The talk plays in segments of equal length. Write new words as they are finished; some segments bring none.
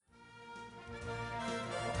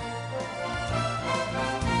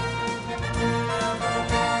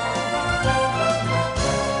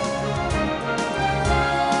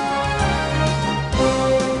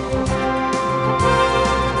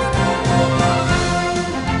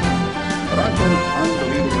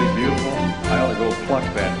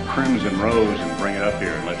rows and bring it up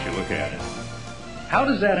here and let you look at it. How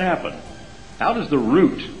does that happen? How does the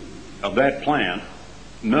root of that plant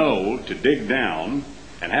know to dig down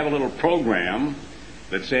and have a little program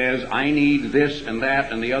that says, I need this and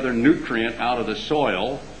that and the other nutrient out of the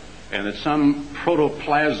soil, and that some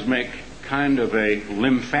protoplasmic kind of a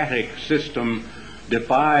lymphatic system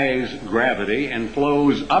defies gravity and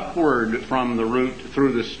flows upward from the root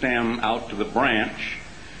through the stem out to the branch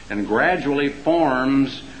and gradually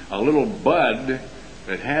forms a little bud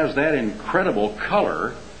that has that incredible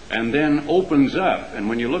color and then opens up. And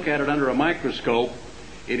when you look at it under a microscope,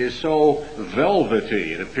 it is so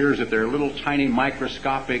velvety. It appears that there are little tiny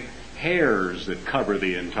microscopic hairs that cover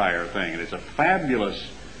the entire thing. And it's a fabulous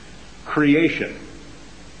creation.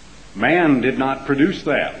 Man did not produce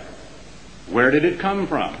that. Where did it come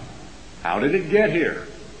from? How did it get here?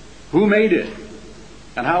 Who made it?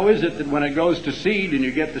 And how is it that when it goes to seed and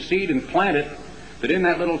you get the seed and plant it, that in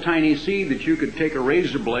that little tiny seed that you could take a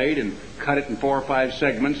razor blade and cut it in 4 or 5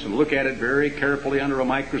 segments and look at it very carefully under a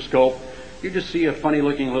microscope, you just see a funny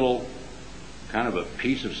looking little kind of a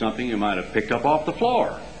piece of something you might have picked up off the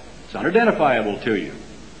floor. It's unidentifiable to you.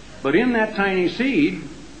 But in that tiny seed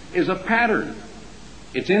is a pattern.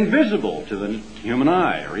 It's invisible to the human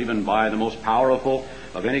eye, or even by the most powerful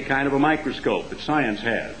of any kind of a microscope that science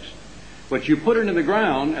has. But you put it in the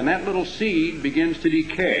ground, and that little seed begins to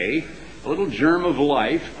decay. A little germ of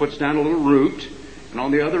life puts down a little root, and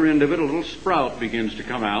on the other end of it, a little sprout begins to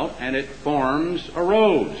come out, and it forms a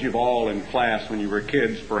rose. You've all in class when you were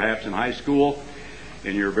kids, perhaps in high school,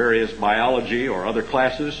 in your various biology or other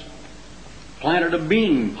classes, planted a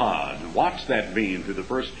bean pod and watched that bean through the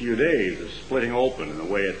first few days of splitting open and the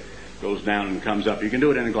way it goes down and comes up. You can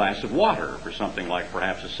do it in a glass of water for something like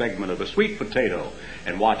perhaps a segment of a sweet potato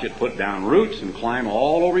and watch it put down roots and climb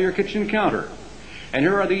all over your kitchen counter. And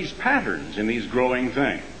here are these patterns in these growing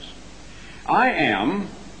things. I am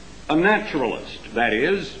a naturalist. That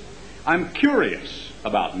is, I'm curious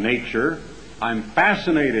about nature. I'm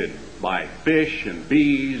fascinated by fish and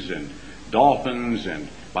bees and dolphins and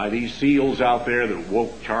by these seals out there that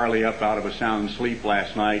woke Charlie up out of a sound sleep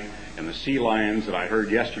last night, and the sea lions that I heard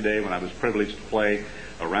yesterday when I was privileged to play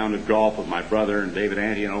a round of golf with my brother and David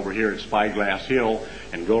Antian over here at Spyglass Hill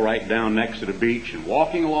and go right down next to the beach. And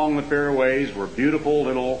walking along the fairways were beautiful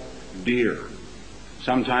little deer,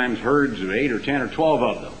 sometimes herds of 8 or 10 or 12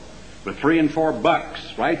 of them, with 3 and 4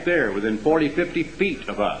 bucks right there within 40, 50 feet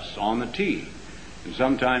of us on the tee. And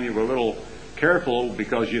sometimes you were a little careful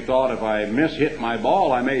because you thought if I hit my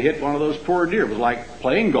ball, I may hit one of those poor deer. It was like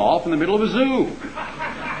playing golf in the middle of a zoo.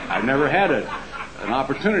 I've never had an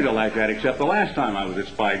opportunity like that except the last time I was at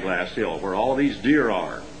Spyglass Hill, where all these deer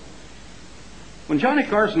are. When Johnny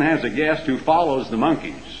Carson has a guest who follows the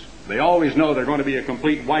monkeys, they always know they're going to be a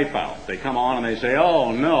complete wipeout. They come on and they say,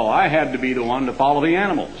 oh no, I had to be the one to follow the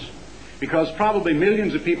animals, because probably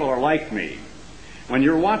millions of people are like me. When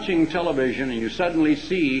you're watching television and you suddenly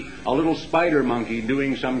see a little spider monkey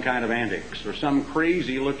doing some kind of antics, or some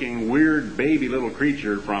crazy looking weird baby little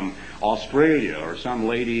creature from Australia, or some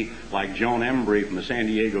lady like Joan Embry from the San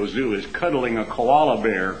Diego Zoo is cuddling a koala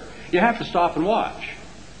bear, you have to stop and watch.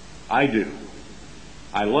 I do.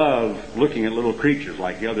 I love looking at little creatures.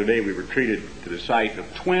 Like the other day we were treated to the sight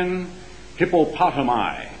of twin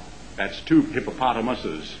hippopotami. That's 2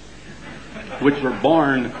 hippopotamuses, which were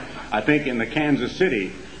born, I think, in the Kansas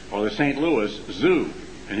City or the St. Louis Zoo.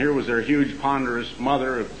 And here was their huge, ponderous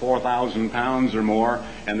mother of 4,000 pounds or more,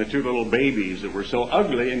 and the 2 little babies that were so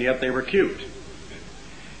ugly, and yet they were cute.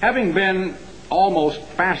 Having been almost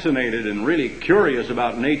fascinated and really curious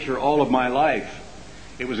about nature all of my life,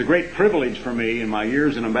 it was a great privilege for me in my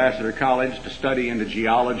years in Ambassador College to study into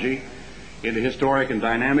geology, into historic and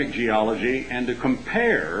dynamic geology, and to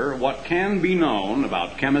compare what can be known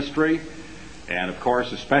about chemistry, and of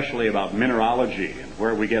course especially about mineralogy, and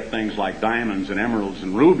where we get things like diamonds and emeralds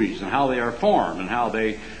and rubies, and how they are formed, and how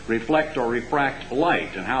they reflect or refract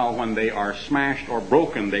light, and how when they are smashed or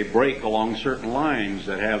broken they break along certain lines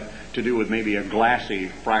that have to do with maybe a glassy,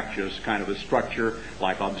 fractious kind of a structure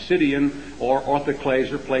like obsidian or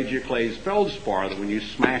orthoclase or plagioclase feldspar, that when you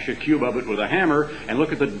smash a cube of it with a hammer and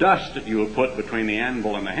look at the dust that you have put between the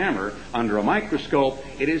anvil and the hammer under a microscope,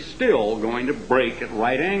 it is still going to break at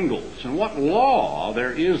right angles. And what law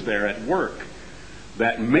there is there at work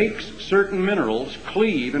that makes certain minerals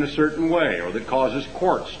cleave in a certain way, or that causes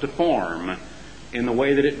quartz to form in the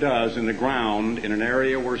way that it does in the ground in an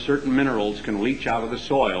area where certain minerals can leach out of the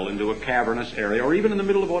soil into a cavernous area, or even in the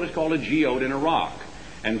middle of what is called a geode in a rock,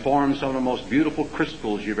 and form some of the most beautiful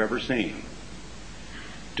crystals you've ever seen.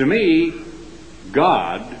 To me,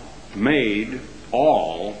 God made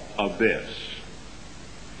all of this.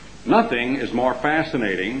 Nothing is more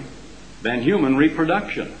fascinating than human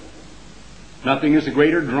reproduction. Nothing is a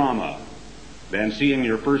greater drama than seeing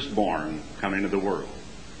your firstborn come into the world.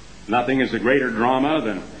 Nothing is a greater drama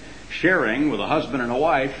than sharing with a husband and a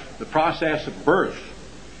wife the process of birth,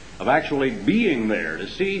 of actually being there to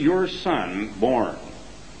see your son born.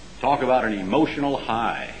 Talk about an emotional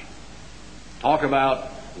high. Talk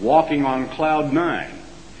about walking on cloud nine.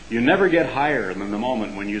 You never get higher than the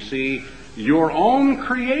moment when you see your own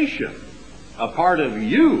creation, a part of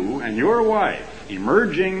you and your wife,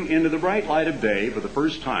 emerging into the bright light of day for the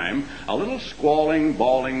first time, a little squalling,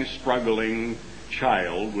 bawling, struggling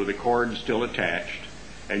child with the cord still attached,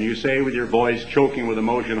 and you say with your voice choking with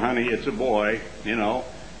emotion, honey, it's a boy. You know,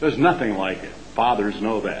 there's nothing like it. Fathers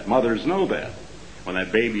know that. Mothers know that. When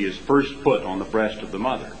that baby is first put on the breast of the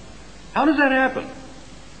mother. How does that happen?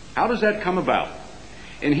 How does that come about?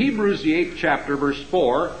 In Hebrews, the 8th chapter, verse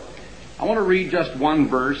 4, I want to read just one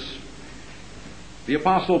verse. The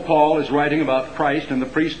Apostle Paul is writing about Christ and the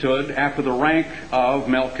priesthood after the rank of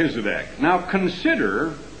Melchizedek. Now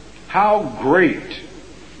consider how great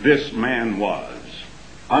this man was,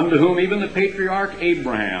 unto whom even the patriarch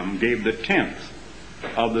Abraham gave the tenth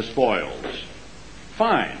of the spoils.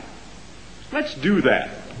 Fine. Let's do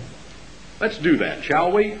that. Let's do that,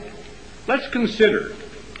 shall we? Let's consider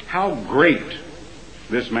how great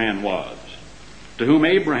this man was, to whom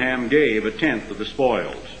Abraham gave a tenth of the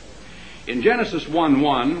spoils. In Genesis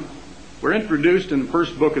 1:1, we're introduced in the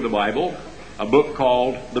first book of the Bible, a book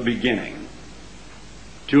called The Beginning,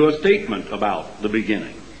 to a statement about the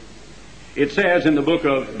beginning. It says in the book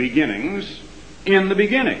of Beginnings, in the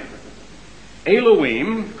beginning,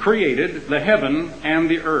 Elohim created the heaven and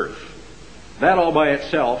the earth. That all by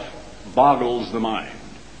itself boggles the mind.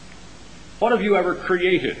 What have you ever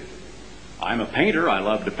created? I'm a painter. I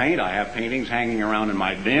love to paint. I have paintings hanging around in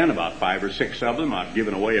my den, about 5 or 6 of them. I've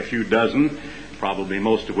given away a few dozen, probably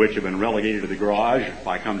most of which have been relegated to the garage. If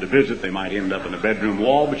I come to visit, they might end up in the bedroom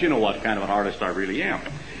wall, but you know what kind of an artist I really am.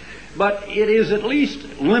 But it is at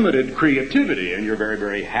least limited creativity, and you're very,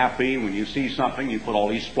 very happy when you see something. You put all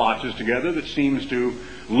these splotches together that seems to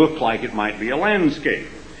look like it might be a landscape,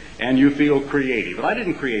 and you feel creative. But I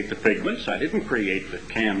didn't create the pigments. I didn't create the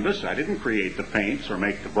canvas. I didn't create the paints or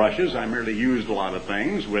make the brushes. I merely used a lot of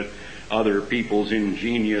things with other people's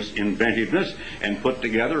ingenious inventiveness and put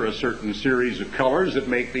together a certain series of colors that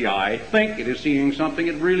make the eye think it is seeing something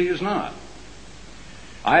it really is not.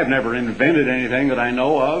 I have never invented anything that I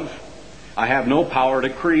know of. I have no power to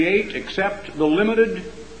create except the limited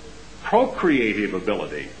procreative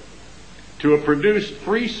ability to have produced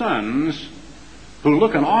 3 sons who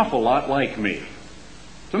look an awful lot like me.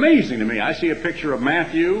 It's amazing to me. I see a picture of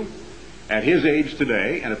Matthew at his age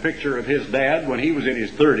today and a picture of his dad when he was in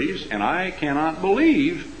his 30s, and I cannot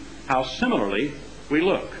believe how similarly we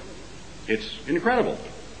look. It's incredible.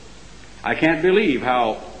 I can't believe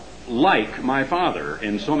how like my father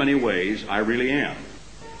in so many ways I really am.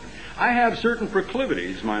 I have certain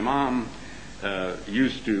proclivities my mom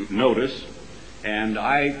used to notice, and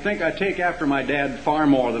I think I take after my dad far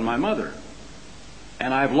more than my mother.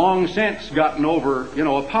 And I've long since gotten over,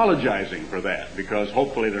 apologizing for that, because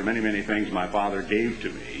hopefully there are many, many things my father gave to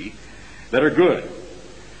me that are good.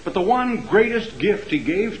 But the one greatest gift he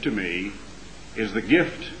gave to me is the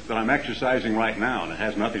gift that I'm exercising right now, and it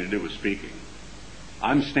has nothing to do with speaking.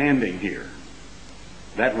 I'm standing here.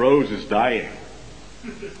 That rose is dying.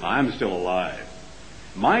 I'm still alive.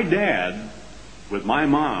 My dad, with my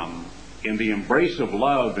mom, in the embrace of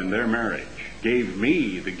love in their marriage, gave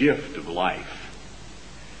me the gift of life.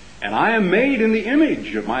 And I am made in the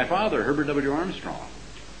image of my father, Herbert W. Armstrong.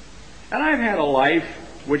 And I've had a life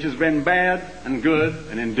which has been bad and good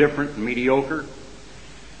and indifferent and mediocre.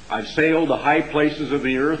 I've sailed the high places of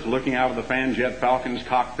the earth, looking out of the Fanjet Falcon's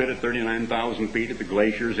cockpit at 39,000 feet at the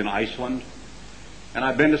glaciers in Iceland. And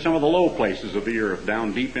I've been to some of the low places of the earth,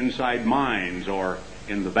 down deep inside mines or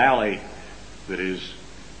in the valley that is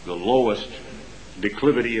the lowest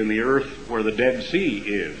declivity in the earth where the Dead Sea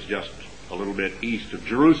is, just a little bit east of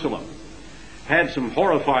Jerusalem. Had some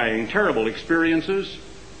horrifying, terrible experiences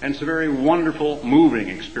and some very wonderful, moving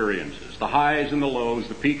experiences. The highs and the lows,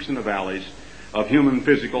 the peaks and the valleys of human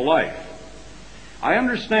physical life. I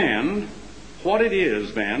understand what it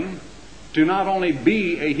is then to not only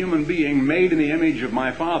be a human being made in the image of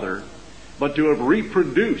my father, but to have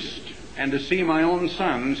reproduced and to see my own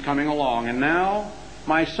sons coming along, and now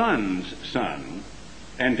my son's son,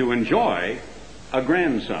 and to enjoy a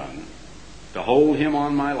grandson, to hold him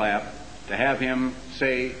on my lap, to have him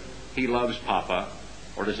say he loves Papa,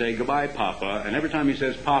 or to say goodbye Papa, and every time he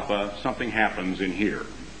says Papa, something happens in here.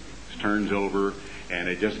 It turns over, and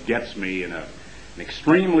it just gets me in an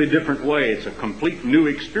extremely different way. It's a complete new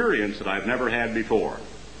experience that I've never had before.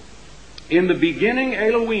 In the beginning,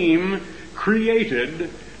 Elohim created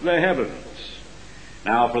the heavens.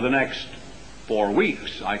 Now, for the next 4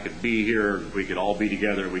 weeks, I could be here, we could all be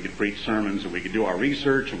together, we could preach sermons, and we could do our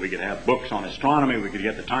research, and we could have books on astronomy, we could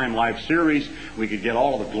get the Time Life series, we could get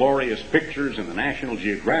all of the glorious pictures in the National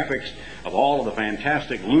Geographics of all of the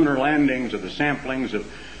fantastic lunar landings, of the samplings of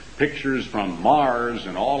pictures from Mars,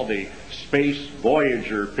 and all of the space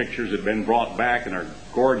Voyager pictures that have been brought back in our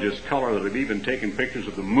gorgeous color, that have even taken pictures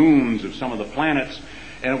of the moons of some of the planets,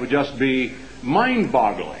 and it would just be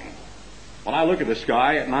mind-boggling. When I look at the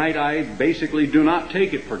sky at night, I basically do not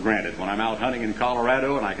take it for granted. When I'm out hunting in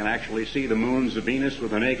Colorado and I can actually see the moons of Venus with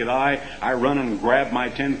the naked eye, I run and grab my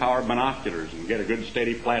 10-power binoculars and get a good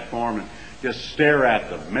steady platform and just stare at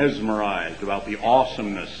them, mesmerized about the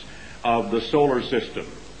awesomeness of the solar system,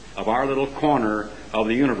 of our little corner of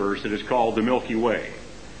the universe that is called the Milky Way.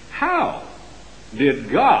 How did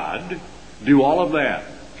God do all of that?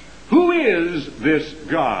 Who is this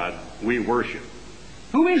God we worship?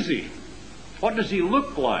 Who is He? What does He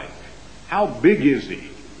look like? How big is He?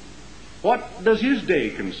 What does His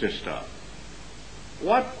day consist of?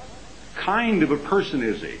 What kind of a person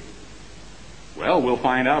is He? Well, we'll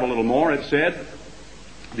find out a little more. It said,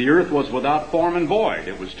 the earth was without form and void.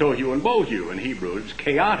 It was tohu and bohu in Hebrew. It's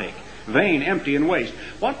chaotic, vain, empty, and waste.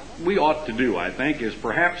 What we ought to do, I think, is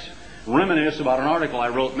perhaps reminisce about an article I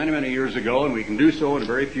wrote many, many years ago, and we can do so in a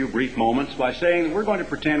very few brief moments, by saying that we're going to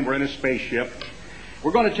pretend we're in a spaceship.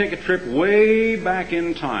 We're going to take a trip way back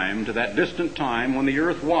in time to that distant time when the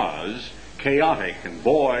earth was chaotic and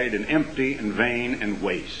void and empty and vain and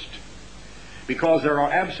waste. Because there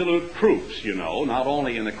are absolute proofs, you know, not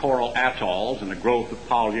only in the coral atolls and the growth of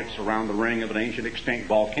polyps around the ring of an ancient extinct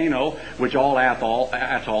volcano, which all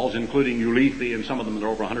atolls, including Ulithi, and some of them are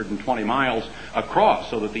over 120 miles across,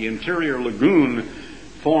 so that the interior lagoon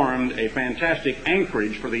formed a fantastic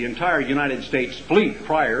anchorage for the entire United States fleet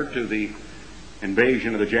prior to the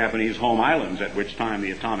invasion of the Japanese home islands, at which time the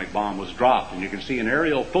atomic bomb was dropped. And you can see an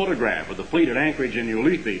aerial photograph of the fleet at anchorage in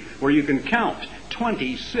Ulithi, where you can count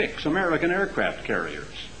 26 American aircraft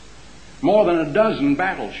carriers, more than a dozen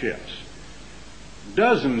battleships,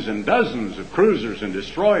 dozens and dozens of cruisers and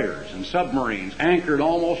destroyers and submarines anchored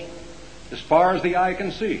almost as far as the eye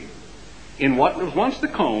can see in what was once the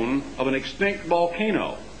cone of an extinct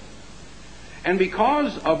volcano. And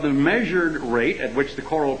because of the measured rate at which the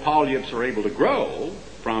coral polyps are able to grow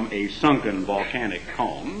from a sunken volcanic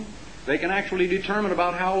cone, they can actually determine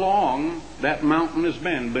about how long that mountain has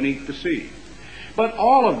been beneath the sea. But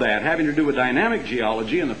all of that having to do with dynamic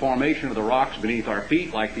geology and the formation of the rocks beneath our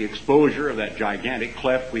feet, like the exposure of that gigantic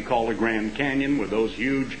cleft we call the Grand Canyon, with those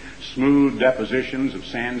huge smooth depositions of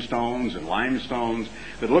sandstones and limestones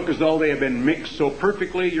that look as though they have been mixed so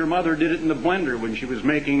perfectly your mother did it in the blender when she was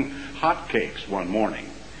making hotcakes one morning.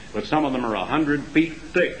 But some of them are 100 feet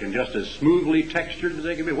thick and just as smoothly textured as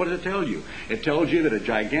they can be. What does it tell you? It tells you that a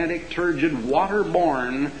gigantic, turgid,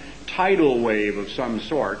 water-borne tidal wave of some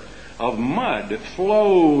sort of mud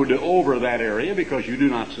flowed over that area, because you do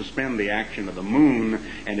not suspend the action of the moon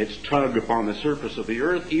and its tug upon the surface of the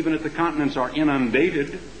earth, even if the continents are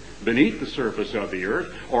inundated beneath the surface of the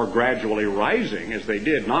earth, or gradually rising, as they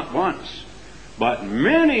did, not once, but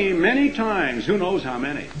many, many times. Who knows how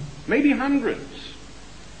many? Maybe hundreds.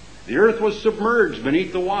 The earth was submerged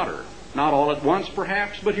beneath the water, not all at once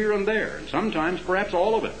perhaps, but here and there, and sometimes perhaps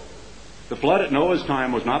all of it. The flood at Noah's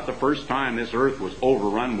time was not the first time this earth was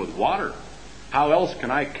overrun with water. How else can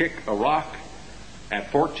I kick a rock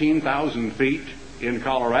at 14,000 feet in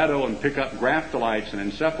Colorado and pick up graptolites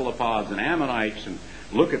and encephalopods and ammonites and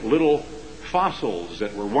look at little fossils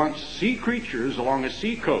that were once sea creatures along a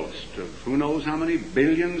sea coast of who knows how many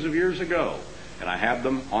billions of years ago? And I have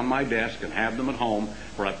them on my desk and have them at home,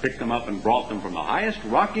 where I picked them up and brought them from the highest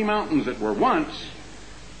Rocky Mountains that were once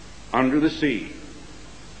under the sea.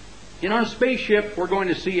 In our spaceship, we're going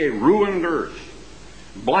to see a ruined earth.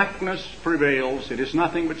 Blackness prevails. It is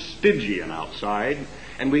nothing but Stygian outside.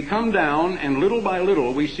 And we come down, and little by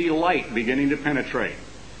little, we see light beginning to penetrate.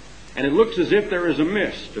 And it looks as if there is a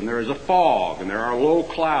mist, and there is a fog, and there are low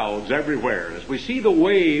clouds everywhere. And as we see the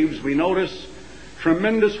waves, we notice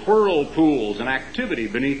tremendous whirlpools and activity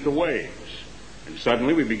beneath the waves. And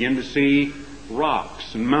suddenly we begin to see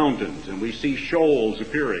rocks and mountains, and we see shoals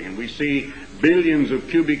appearing, and we see billions of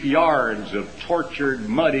cubic yards of tortured,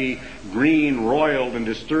 muddy, green, roiled, and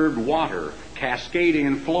disturbed water cascading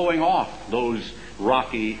and flowing off those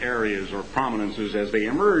rocky areas or prominences as they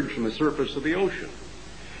emerge from the surface of the ocean.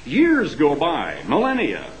 Years go by,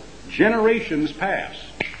 millennia, generations pass,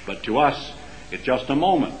 but to us it's just a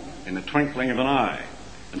moment in the twinkling of an eye,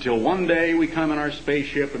 until one day we come in our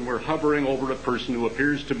spaceship and we're hovering over a person who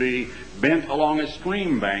appears to be bent along a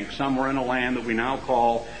stream bank somewhere in a land that we now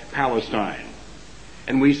call Palestine.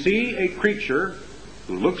 And we see a creature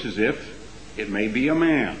who looks as if it may be a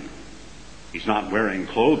man. He's not wearing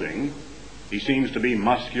clothing. He seems to be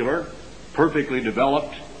muscular, perfectly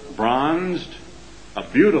developed, bronzed, a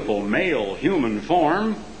beautiful male human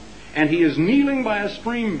form, and he is kneeling by a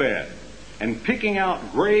stream bed and picking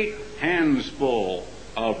out great handsful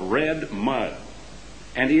of red mud.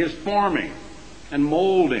 And he is forming and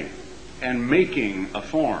molding and making a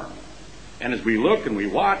form. And as we look and we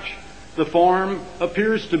watch, the form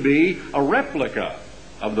appears to be a replica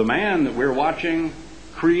of the man that we're watching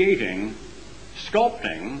creating,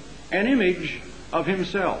 sculpting an image of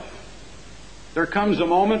himself. There comes a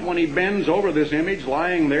moment when he bends over this image,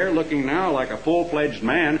 lying there, looking now like a full-fledged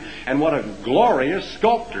man, and what a glorious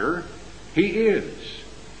sculptor he is.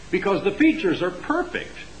 Because the features are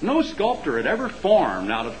perfect. No sculptor had ever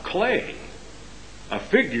formed out of clay a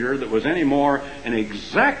figure that was any more an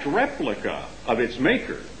exact replica of its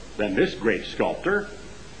maker than this great sculptor.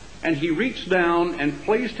 And he reached down and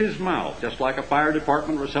placed his mouth, just like a fire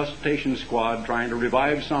department resuscitation squad trying to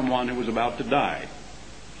revive someone who was about to die,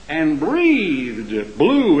 and breathed,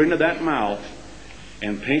 blew into that mouth,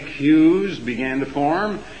 and pink hues began to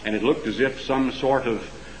form, and it looked as if some sort of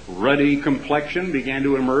ruddy complexion began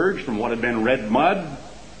to emerge from what had been red mud.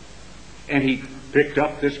 And he picked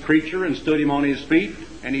up this creature and stood him on his feet,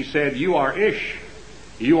 and he said, "You are Ish.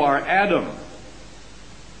 You are Adam."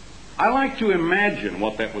 I like to imagine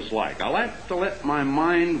what that was like. I like to let my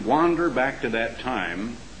mind wander back to that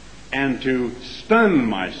time and to stun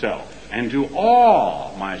myself and to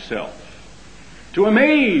awe myself, to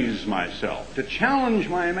amaze myself, to challenge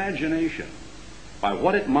my imagination by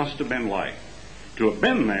what it must have been like to have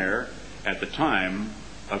been there at the time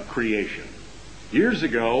of creation. Years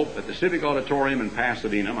ago, at the Civic Auditorium in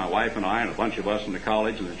Pasadena, my wife and I and a bunch of us in the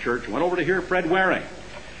college and the church went over to hear Fred Waring.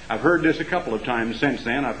 I've heard this a couple of times since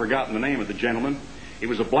then. I've forgotten the name of the gentleman. He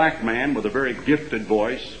was a black man with a very gifted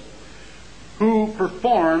voice who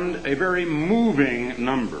performed a very moving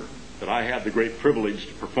number that I had the great privilege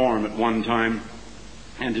to perform at one time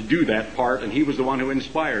and to do that part, and he was the one who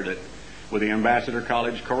inspired it with the Ambassador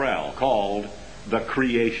College Chorale called The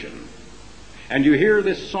Creation. And you hear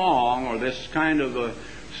this song or this kind of a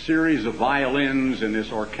series of violins and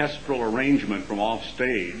this orchestral arrangement from off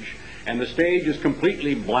stage, and the stage is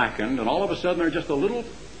completely blackened, and all of a sudden there's just a little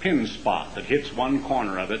pin spot that hits one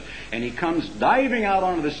corner of it, and he comes diving out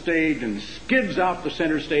onto the stage and skids out the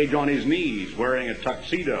center stage on his knees wearing a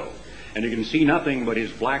tuxedo, and you can see nothing but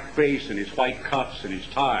his black face and his white cuffs and his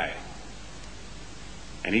tie.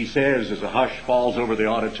 And he says, as a hush falls over the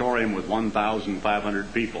auditorium with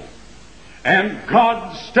 1,500 people, "And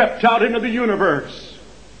God stepped out into the universe."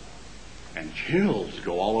 And chills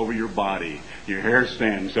go all over your body. Your hair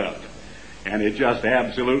stands up. And it just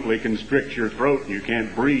absolutely constricts your throat and you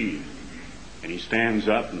can't breathe. And he stands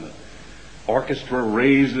up and the orchestra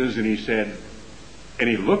raises and he said, and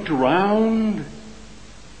he looked around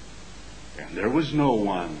and there was no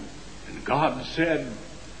one. And God said,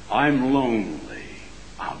 "I'm lonely.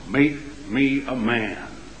 I'll make me a man."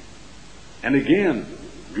 And again,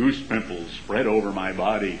 goose pimples spread over my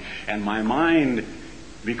body and my mind,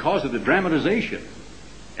 because of the dramatization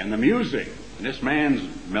and the music and this man's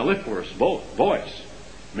mellifluous voice,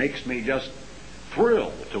 makes me just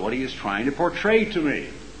thrill to what he is trying to portray to me.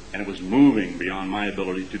 And it was moving beyond my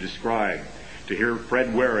ability to describe, to hear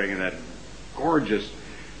Fred Waring and that gorgeous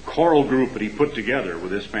choral group that he put together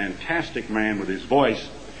with this fantastic man with his voice,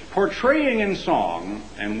 portraying in song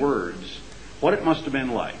and words what it must have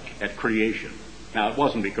been like at creation. Now, it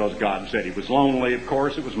wasn't because God said he was lonely, of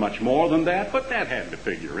course. It was much more than that, but that had to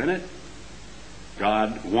figure in it.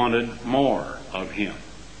 God wanted more of him.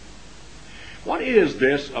 What is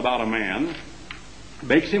this about a man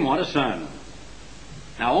makes him want a son?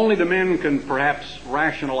 Now, only the men can perhaps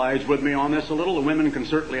rationalize with me on this a little. The women can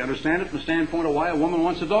certainly understand it from the standpoint of why a woman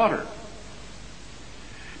wants a daughter.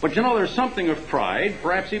 But you know, there's something of pride,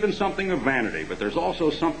 perhaps even something of vanity, but there's also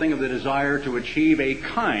something of the desire to achieve a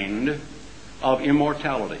kind of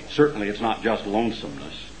immortality. Certainly it's not just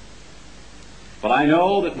lonesomeness. But I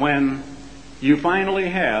know that when you finally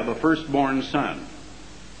have a firstborn son,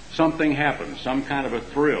 something happens, some kind of a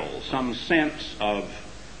thrill, some sense of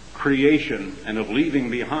creation and of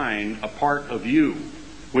leaving behind a part of you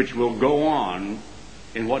which will go on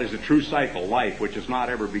in what is a true cycle, life which has not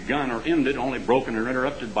ever begun or ended, only broken or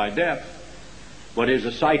interrupted by death, but is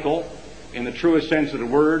a cycle in the truest sense of the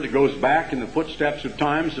word. It goes back in the footsteps of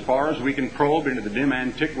time so far as we can probe into the dim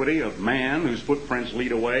antiquity of man, whose footprints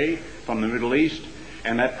lead away from the Middle East.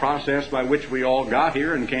 And that process by which we all got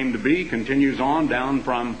here and came to be continues on down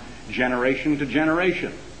from generation to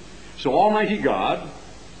generation. So Almighty God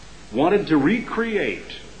wanted to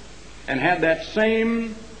recreate and had that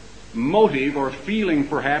same motive or feeling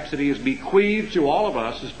perhaps that He has bequeathed to all of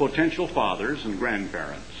us as potential fathers and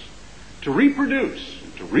grandparents, to reproduce,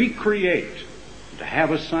 to recreate, to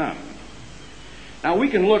have a son. Now we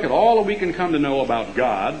can look at all that we can come to know about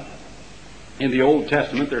God in the Old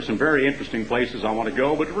Testament. There's some very interesting places I want to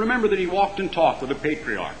go, but remember that He walked and talked with the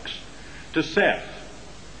patriarchs, to Seth,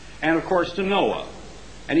 and of course to Noah.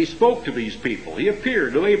 And He spoke to these people. He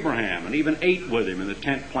appeared to Abraham and even ate with him in the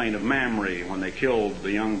tent plain of Mamre when they killed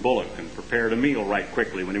the young bullock, and prepared a meal right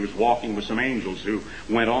quickly when he was walking with some angels who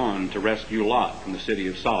went on to rescue Lot from the city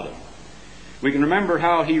of Sodom. We can remember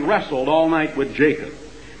how He wrestled all night with Jacob.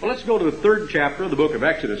 Well, let's go to the 3rd chapter of the book of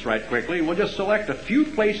Exodus right quickly. We'll just select a few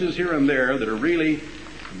places here and there that are really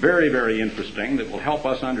very, very interesting, that will help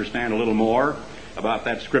us understand a little more about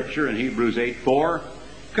that scripture in Hebrews 8:4.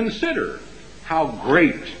 Consider how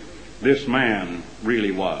great this man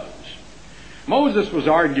really was. Moses was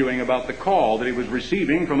arguing about the call that he was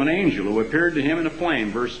receiving from an angel who appeared to him in a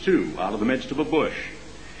flame, verse 2, out of the midst of a bush.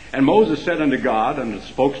 And Moses said unto God, and the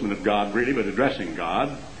spokesman of God really, but addressing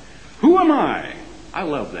God, "Who am I?" I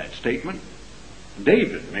love that statement.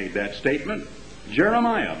 David made that statement.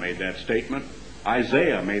 Jeremiah made that statement.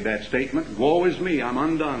 Isaiah made that statement. Woe is me, I'm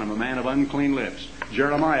undone, I'm a man of unclean lips.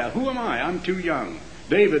 Jeremiah, who am I? I'm too young.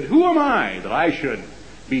 David, who am I that I should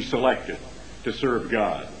be selected to serve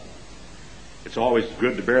God? It's always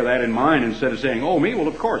good to bear that in mind instead of saying, oh, me? Well,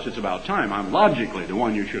 of course, it's about time. I'm logically the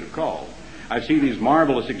one you should have called. I see these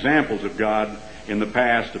marvelous examples of God in the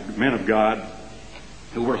past, of men of God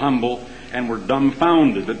who were humble and were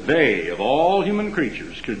dumbfounded that they, of all human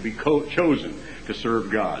creatures, could be chosen to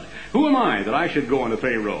serve God. Who am I that I should go unto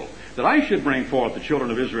Pharaoh, that I should bring forth the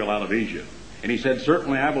children of Israel out of Egypt? And he said,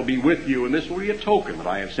 certainly I will be with you, and this will be a token that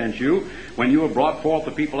I have sent you. When you have brought forth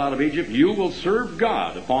the people out of Egypt, you will serve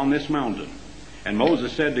God upon this mountain. And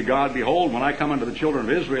Moses said to God, behold, when I come unto the children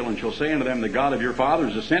of Israel, and shall say unto them, the God of your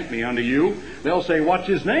fathers has sent me unto you, they'll say, what's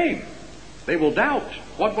his name? They will doubt.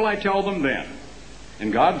 What will I tell them then?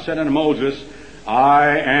 And God said unto Moses,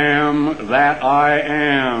 I am that I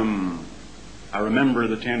am. I remember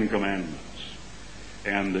the 10 Commandments,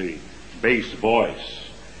 and the bass voice,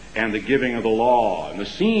 and the giving of the law, and the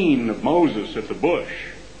scene of Moses at the bush,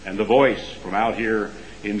 and the voice from out here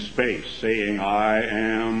in space saying, I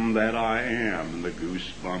am that I am. And the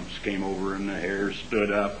goosebumps came over and the hair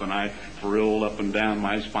stood up and I thrilled up and down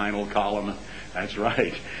my spinal column. That's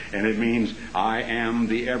right. And it means I am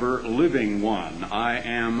the ever-living one. I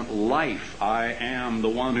am life. I am the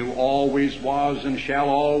one who always was and shall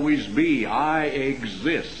always be. I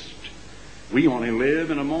exist. We only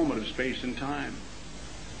live in a moment of space and time.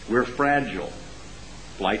 We're fragile.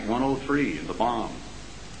 Flight 103 and the bomb.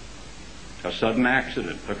 A sudden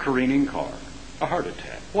accident, a careening car, a heart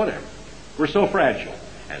attack, whatever. We're so fragile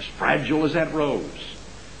as that rose.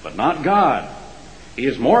 But not God. He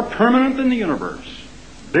is more permanent than the universe,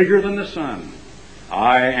 bigger than the sun.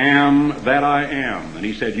 I am that I am. And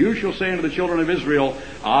he said, you shall say unto the children of Israel,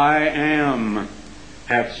 I am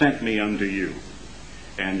hath sent me unto you.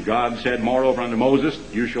 And God said moreover unto Moses,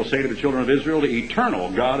 you shall say to the children of Israel, the eternal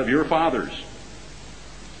God of your fathers,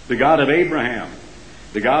 the God of Abraham,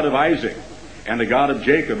 the God of Isaac, and the God of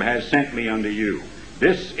Jacob has sent me unto you.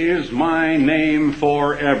 This is my name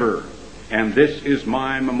forever, and this is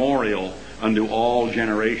my memorial unto all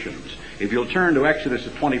generations. If you'll turn to Exodus,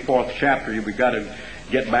 the 24th chapter, we've got to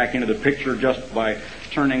get back into the picture just by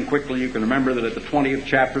turning quickly. You can remember that at the 20th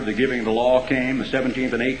chapter, the giving of the law came, the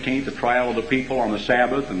 17th and 18th, the trial of the people on the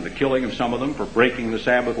Sabbath, and the killing of some of them for breaking the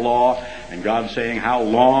Sabbath law, and God saying, how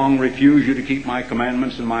long refuse you to keep my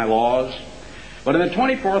commandments and my laws? But in the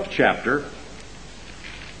 24th chapter,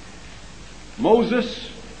 Moses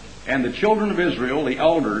and the children of Israel, the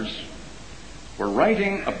elders, were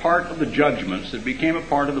writing a part of the judgments that became a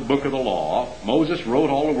part of the book of the law. Moses wrote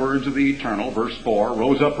all the words of the eternal, verse 4,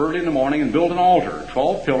 rose up early in the morning and built an altar,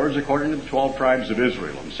 12 pillars according to the 12 tribes of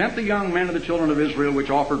Israel, and sent the young men of the children of Israel which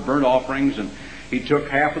offered burnt offerings, and he took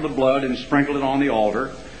half of the blood and sprinkled it on the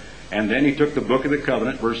altar. And then he took the book of the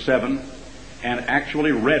covenant, verse 7, and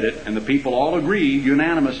actually read it, and the people all agreed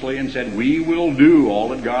unanimously and said, we will do all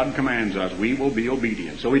that God commands us. We will be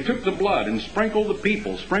obedient. So he took the blood and sprinkled the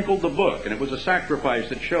people, sprinkled the book, and it was a sacrifice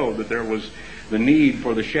that showed that there was the need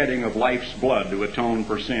for the shedding of life's blood to atone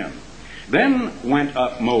for sin. Then went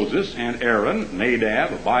up Moses and Aaron,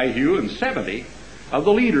 Nadab, Abihu, and 70 of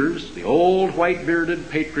the leaders, the old white-bearded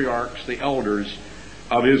patriarchs, the elders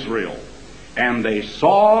of Israel. And they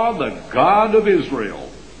saw the God of Israel,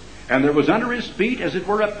 and there was under his feet as it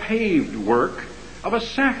were a paved work of a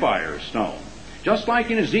sapphire stone, just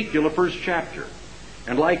like in Ezekiel, the first chapter,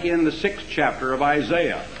 and like in the 6th chapter of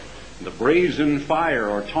Isaiah, the brazen fire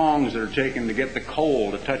or tongs that are taken to get the coal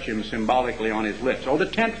to touch him symbolically on his lips. Or the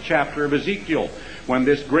 10th chapter of Ezekiel, when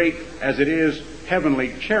this great, as it is,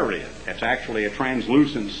 heavenly chariot, it's actually a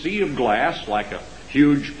translucent sea of glass, like a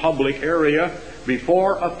huge public area,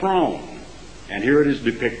 before a throne. And here it is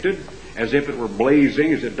depicted as if it were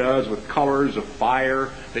blazing, as it does with colors of fire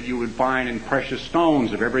that you would find in precious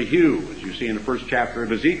stones of every hue, as you see in the 1st chapter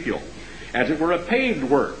of Ezekiel. As it were a paved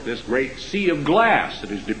work, this great sea of glass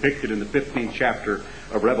that is depicted in the 15th chapter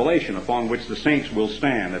of Revelation, upon which the saints will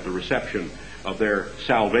stand at the reception of their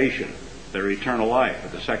salvation, their eternal life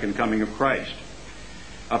at the second coming of Christ.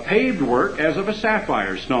 A paved work as of a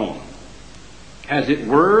sapphire stone, as it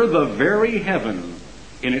were the very heaven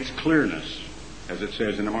in its clearness, as it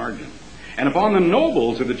says in the margin. And upon the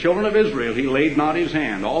nobles of the children of Israel he laid not his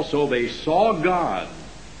hand. Also they saw God,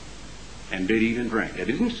 and did eat and drink. They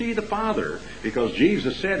didn't see the Father, because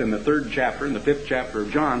Jesus said in the 3rd chapter, in the 5th chapter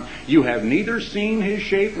of John, you have neither seen his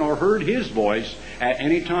shape nor heard his voice at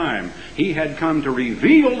any time. He had come to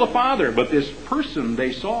reveal the Father, but this person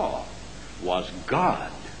they saw was God,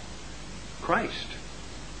 Christ.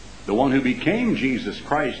 The one who became Jesus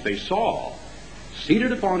Christ they saw,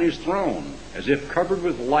 seated upon his throne, as if covered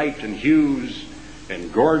with light and hues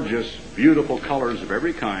and gorgeous, beautiful colors of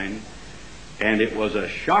every kind. And it was a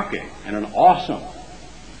shocking and an awesome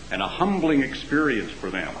and a humbling experience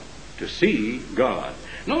for them to see God.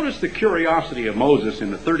 Notice the curiosity of Moses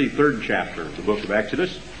in the 33rd chapter of the book of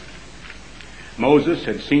Exodus. Moses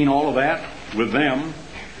had seen all of that with them,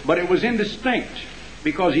 but it was indistinct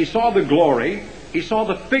because he saw the glory, he saw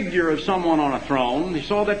the figure of someone on a throne, he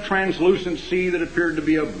saw that translucent sea that appeared to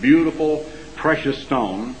be a beautiful, precious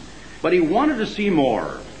stone, but he wanted to see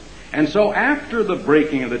more. And so after the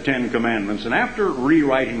breaking of the 10 Commandments, and after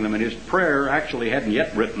rewriting them in his prayer, actually hadn't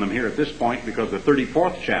yet written them here at this point because the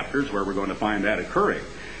 34th chapter is where we're going to find that occurring.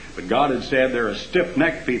 But God had said they're a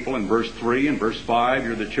stiff-necked people in verse 3 and verse 5.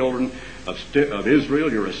 You're the children of Israel.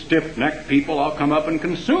 You're a stiff-necked people. I'll come up and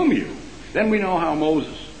consume you. Then we know how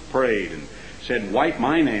Moses prayed and said, wipe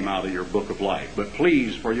my name out of your book of life, but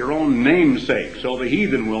please, for your own name's sake, so the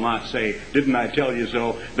heathen will not say, didn't I tell you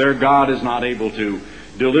so? Their God is not able to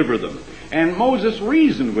deliver them. And Moses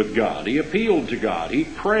reasoned with God. He appealed to God. He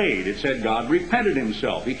prayed. It said God repented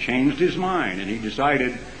himself. He changed his mind, and he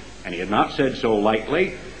decided, and he had not said so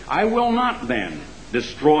lightly, I will not then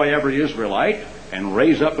destroy every Israelite and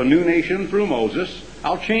raise up a new nation through Moses.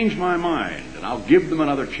 I'll change my mind, and I'll give them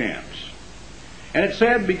another chance. And it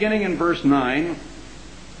said, beginning in verse 9,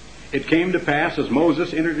 it came to pass as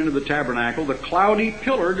Moses entered into the tabernacle, the cloudy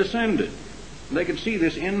pillar descended. And they could see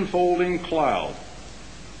this enfolding cloud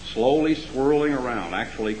slowly swirling around,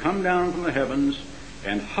 actually come down from the heavens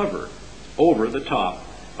and hover over the top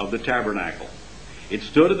of the tabernacle. It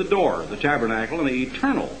stood at the door of the tabernacle, and the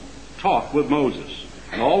Eternal talked with Moses.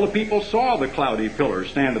 And all the people saw the cloudy pillar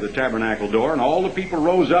stand at the tabernacle door, and all the people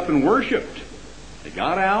rose up and worshipped. They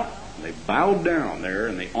got out, and they bowed down there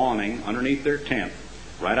in the awning underneath their tent,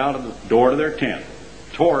 right out of the door to their tent,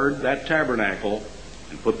 toward that tabernacle,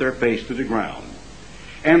 and put their face to the ground.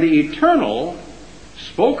 And the Eternal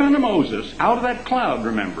spoke unto Moses out of that cloud,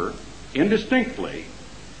 remember, indistinctly,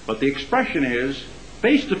 but the expression is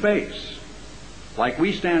face to face, like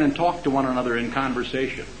we stand and talk to one another in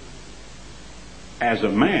conversation, as a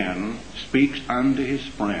man speaks unto his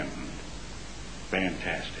friend.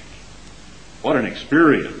 Fantastic. What an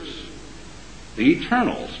experience. The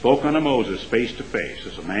Eternal spoke unto Moses face to face,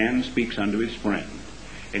 as a man speaks unto his friend.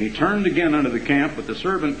 And he turned again unto the camp, but the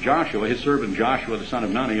servant Joshua, his servant Joshua, the son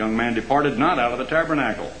of Nun, a young man, departed not out of the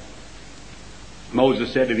tabernacle.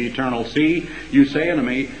 Moses said to the Eternal, see, you say unto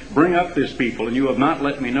me, bring up this people, and you have not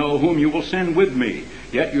let me know whom you will send with me.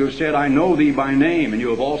 Yet you have said, I know thee by name, and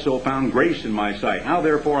you have also found grace in my sight. Now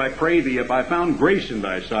therefore I pray thee, if I found grace in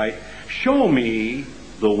thy sight, show me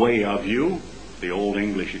the way of you, the old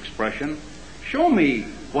English expression. Show me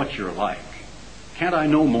what you're like. Can't I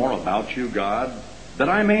know more about you, God? That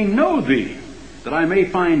I may know thee, that I may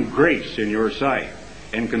find grace in your sight,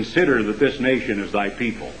 and consider that this nation is thy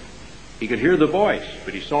people. He could hear the voice,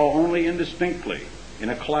 but he saw only indistinctly in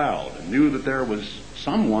a cloud, and knew that there was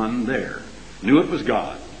someone there, knew it was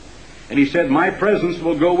God. And he said, my presence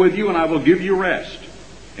will go with you, and I will give you rest.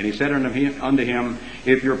 And he said unto him,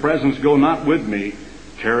 if your presence go not with me,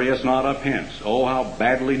 Tarry us not up hence. Oh, how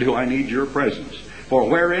badly do I need your presence. For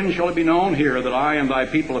wherein shall it be known here that I and thy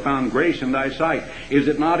people have found grace in thy sight? Is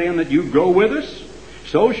it not in that you go with us?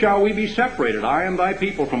 So shall we be separated, I and thy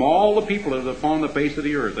people, from all the people that are upon the face of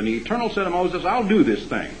the earth. And the Eternal said to Moses, I'll do this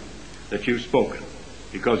thing that you've spoken.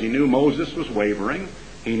 Because he knew Moses was wavering.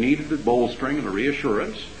 He needed the bolstering and the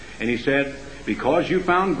reassurance. And he said, because you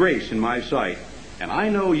found grace in my sight, and I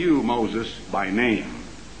know you, Moses, by name.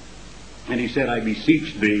 And he said, I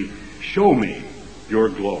beseech thee, show me your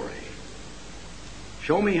glory.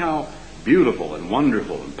 Show me how beautiful and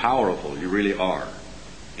wonderful and powerful you really are.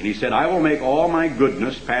 And he said, I will make all my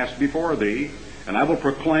goodness pass before thee, and I will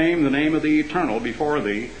proclaim the name of the Eternal before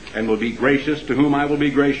thee, and will be gracious to whom I will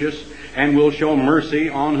be gracious, and will show mercy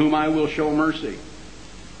on whom I will show mercy.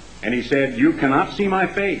 And he said, you cannot see my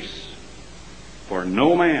face, for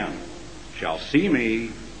no man shall see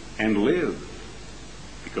me and live.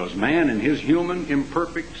 Because man in his human,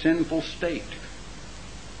 imperfect, sinful state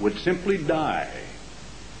would simply die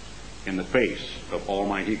in the face of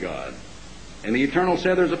Almighty God. And the Eternal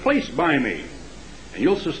said, there's a place by me, and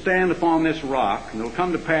you'll stand upon this rock, and it'll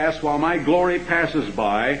come to pass while my glory passes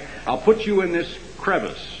by, I'll put you in this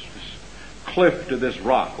crevice, this cliff to this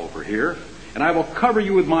rock over here, and I will cover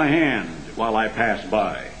you with my hand while I pass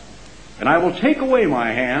by. And I will take away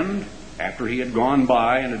my hand after he had gone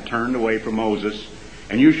by and had turned away from Moses,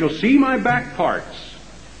 and you shall see my back parts,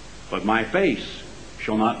 but my face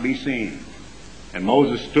shall not be seen. And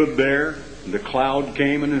Moses stood there, and the cloud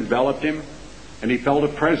came and enveloped him, and he felt a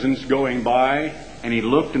presence going by, and he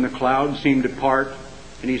looked, and the cloud seemed to part,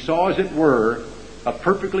 and he saw, as it were, a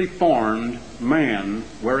perfectly formed man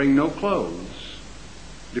wearing no clothes,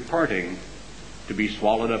 departing to be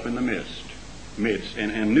swallowed up in the midst,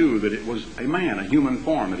 and knew that it was a man, a human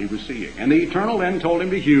form that he was seeing. And the Eternal then told him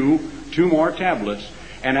to hew 2 more tablets,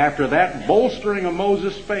 and after that bolstering of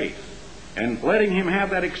Moses' faith, and letting him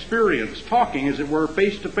have that experience, talking, as it were,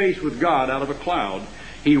 face to face with God out of a cloud,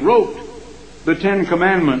 he wrote the 10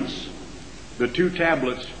 Commandments, the 2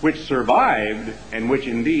 tablets which survived, and which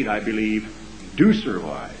indeed, I believe, do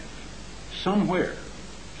survive somewhere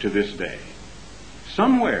to this day.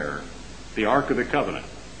 Somewhere the Ark of the Covenant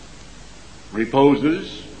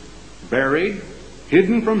reposes, buried,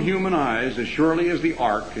 hidden from human eyes, as surely as the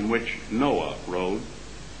ark in which Noah rode,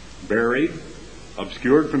 buried,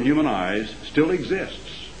 obscured from human eyes, still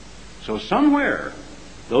exists. So somewhere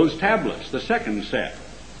those tablets, the second set,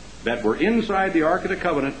 that were inside the Ark of the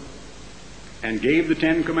Covenant and gave the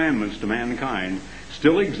 10 Commandments to mankind,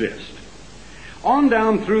 still exist. On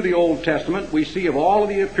down through the Old Testament, we see of all of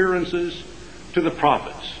the appearances to the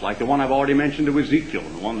prophets, like the one I've already mentioned to Ezekiel,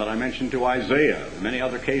 the one that I mentioned to Isaiah, and many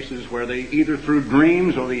other cases where they, either through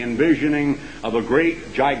dreams or the envisioning of a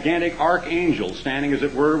great, gigantic archangel standing, as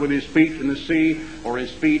it were, with his feet in the sea or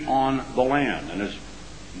his feet on the land. And as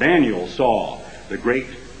Daniel saw the great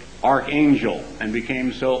archangel and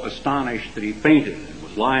became so astonished that he fainted and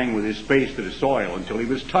was lying with his face to the soil until he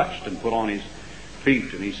was touched and put on his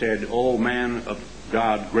feet, and he said, "O man of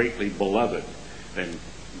God, greatly beloved." Then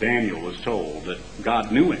Daniel was told that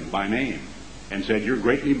God knew him by name and said, "You're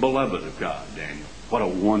greatly beloved of God, Daniel." What a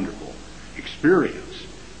wonderful experience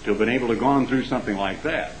to have been able to go on through something like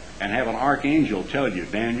that and have an archangel tell you,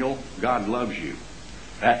 "Daniel, God loves you."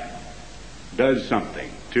 That does something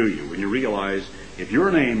to you when you realize if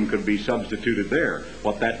your name could be substituted there,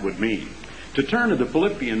 what that would mean. To turn to the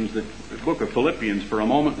Philippians, the book of Philippians for a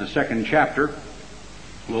moment in the 2nd chapter,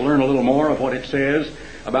 we'll learn a little more of what it says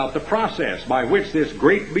about the process by which this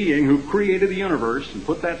great being who created the universe and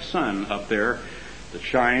put that sun up there that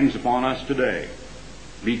shines upon us today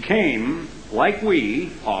became, like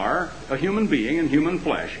we are, a human being in human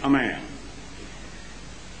flesh, a man.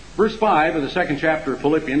 Verse 5 of the 2nd chapter of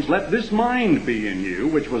Philippians, "Let this mind be in you,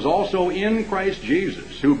 which was also in Christ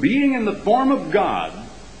Jesus, who being in the form of God,"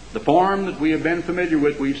 the form that we have been familiar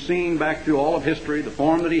with, we've seen back through all of history, the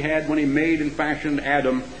form that he had when he made and fashioned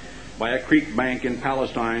Adam by a creek bank in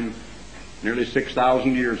Palestine nearly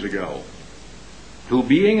 6,000 years ago, "who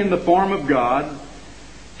being in the form of God,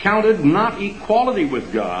 counted not equality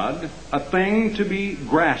with God a thing to be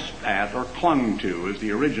grasped at or clung to," as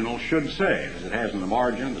the original should say, as it has in the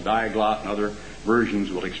margin, the Diaglott and other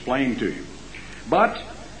versions will explain to you, "but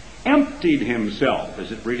emptied himself,"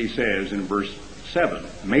 as it really says in verse 7,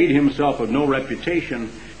 "made himself of no reputation,"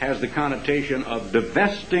 has the connotation of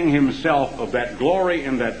divesting himself of that glory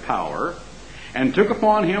and that power, "and took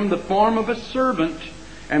upon him the form of a servant,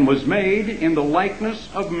 and was made in the likeness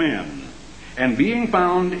of men. And being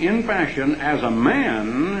found in fashion as a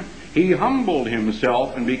man, he humbled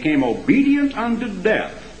himself and became obedient unto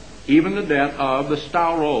death, even the death of the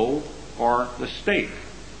stauro, or the stake."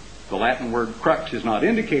 The Latin word crux is not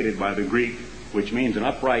indicated by the Greek, which means an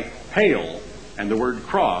upright pail, and the word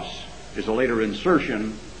cross is a later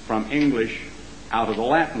insertion from English out of the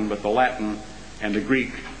Latin, but the Latin and the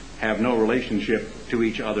Greek have no relationship to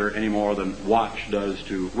each other any more than watch does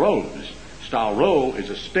to rose. Style is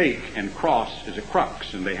a stake and cross is a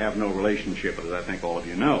crux, and they have no relationship, as I think all of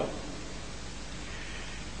you know.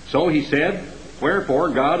 So he said, wherefore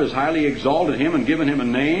God has highly exalted him and given him a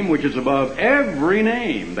name which is above every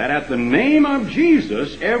name, that at the name of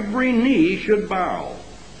Jesus every knee should bow.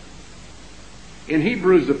 In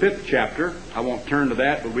Hebrews, the 5th chapter, I won't turn to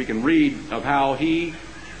that, but we can read of how he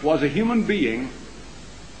was a human being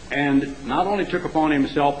and not only took upon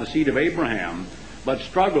himself the seed of Abraham, but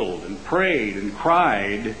struggled and prayed and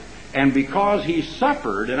cried, and because he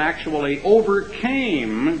suffered and actually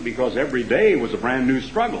overcame, because every day was a brand new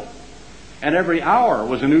struggle, and every hour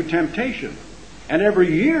was a new temptation, and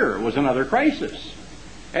every year was another crisis.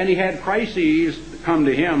 And he had crises come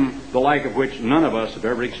to him the like of which none of us have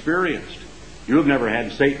ever experienced. You have never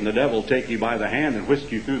had Satan the devil take you by the hand and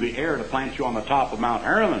whisk you through the air to plant you on the top of Mount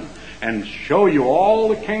Hermon and show you all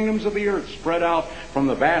the kingdoms of the earth spread out from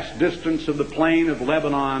the vast distance of the plain of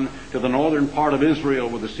Lebanon to the northern part of Israel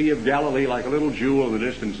with the Sea of Galilee like a little jewel in the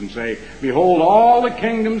distance, and say, behold all the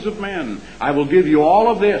kingdoms of men. I will give you all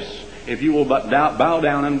of this if you will but bow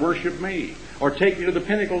down and worship me. Or take you to the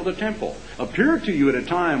pinnacle of the temple. Appear to you at a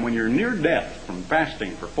time when you're near death from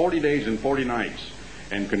fasting for 40 days and 40 nights,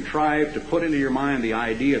 and contrive to put into your mind the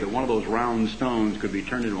idea that one of those round stones could be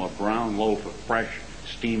turned into a brown loaf of fresh,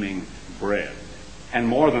 steaming bread. And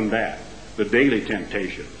more than that, the daily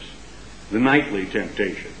temptations, the nightly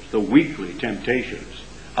temptations, the weekly temptations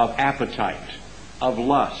of appetite, of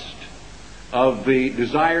lust, of the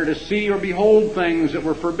desire to see or behold things that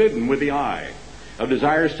were forbidden with the eye, of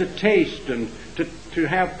desires to taste and to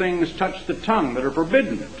have things touch the tongue that are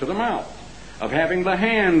forbidden to the mouth, of having the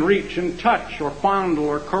hand reach and touch or fondle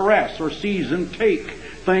or caress or seize and take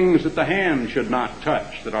things that the hand should not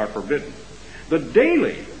touch that are forbidden. The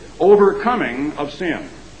daily overcoming of sin.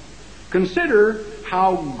 Consider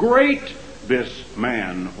how great this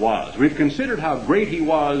man was. We've considered how great he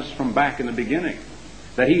was from back in the beginning.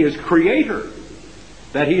 That he is creator.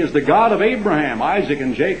 That he is the God of Abraham, Isaac,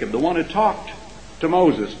 and Jacob, the one who talked to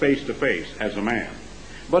Moses face to face as a man.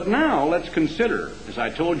 But now let's consider, as I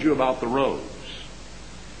told you about the rose,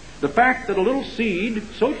 the fact that a little seed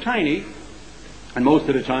so tiny, and most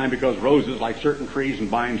of the time, because roses, like certain trees and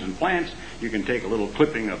vines and plants, you can take a little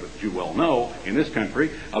clipping of it, as you well know, in this country,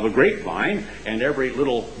 of a grapevine, and every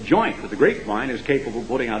little joint of the grapevine is capable of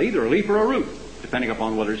putting out either a leaf or a root, depending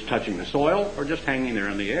upon whether it's touching the soil or just hanging there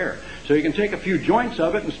in the air. So you can take a few joints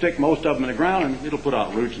of it and stick most of them in the ground, and it'll put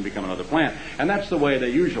out roots and become another plant. And that's the way they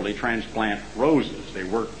usually transplant roses. They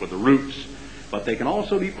work with the roots, but they can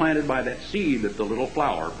also be planted by that seed that the little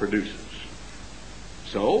flower produces.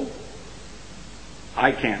 So,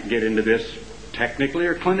 I can't get into this technically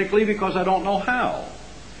or clinically because I don't know how.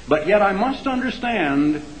 But yet I must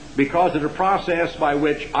understand, because of the process by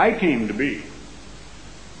which I came to be,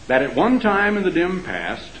 that at one time in the dim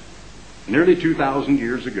past, nearly 2,000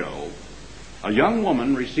 years ago, a young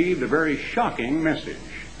woman received a very shocking message.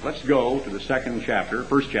 Let's go to the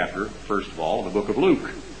first chapter, first of all, of the book of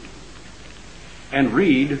Luke, and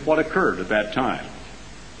read what occurred at that time.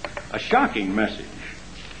 A shocking message.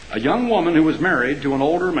 A young woman who was married to an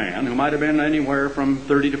older man who might have been anywhere from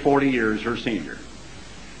 30 to 40 years her senior.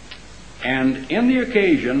 And in the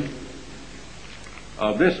occasion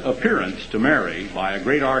of this appearance to Mary by a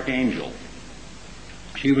great archangel,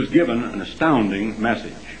 she was given an astounding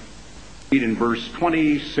message. Read in verse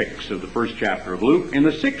 26 of the first chapter of Luke. In the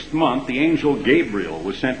 6th month, the angel Gabriel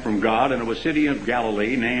was sent from God into a city of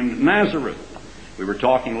Galilee named Nazareth. We were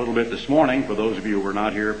talking a little bit this morning, for those of you who were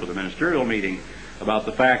not here for the ministerial meeting, about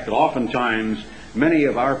the fact that oftentimes many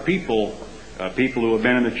of our people who have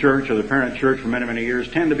been in the church or the parent church for many, many years,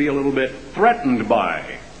 tend to be a little bit threatened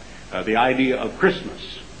by the idea of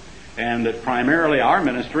Christmas. And that primarily our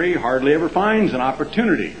ministry hardly ever finds an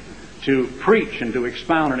opportunity to preach and to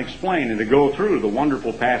expound and explain and to go through the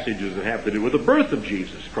wonderful passages that have to do with the birth of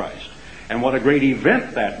Jesus Christ and what a great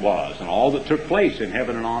event that was and all that took place in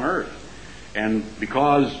heaven and on earth. And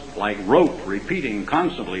because, like rote, repeating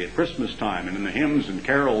constantly at Christmas time and in the hymns and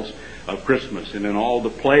carols of Christmas and in all the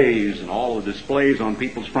plays and all the displays on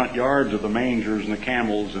people's front yards of the mangers and the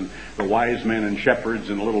camels and the wise men and shepherds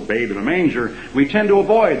and the little babe in a manger, we tend to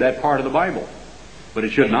avoid that part of the Bible. But it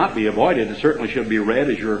should not be avoided. It certainly should be read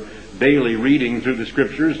as you're daily reading through the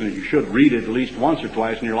Scriptures, and you should read it at least once or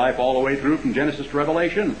twice in your life all the way through from Genesis to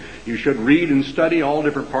Revelation. You should read and study all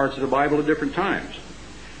different parts of the Bible at different times.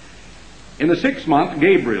 In the 6th month,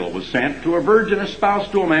 Gabriel was sent to a virgin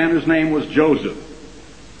espoused to a man whose name was Joseph,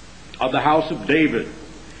 of the house of David,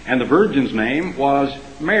 and the virgin's name was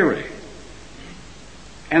Mary.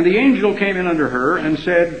 And the angel came in unto her and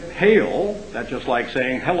said, Hail. That's just like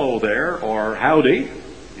saying hello there, or howdy.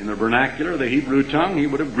 In the vernacular, the Hebrew tongue, he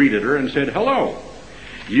would have greeted her and said, Hello,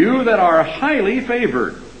 you that are highly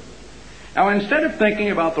favored. Now, instead of thinking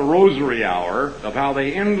about the rosary hour, of how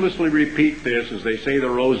they endlessly repeat this as they say the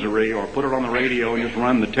rosary, or put it on the radio and just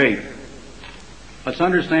run the tape, let's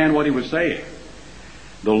understand what he was saying.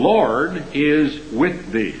 The Lord is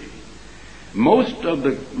with thee. Most of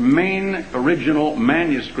the main original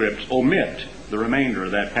manuscripts omit the remainder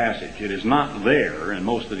of that passage. It is not there in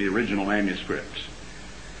most of the original manuscripts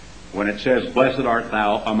when it says, Blessed art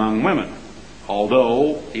thou among women.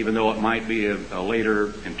 Although, even though it might be a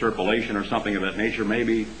later interpolation or something of that nature,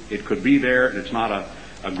 maybe it could be there, and it's not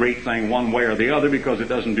a great thing one way or the other because it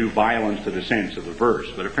doesn't do violence to the sense of the verse.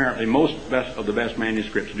 But apparently most of the best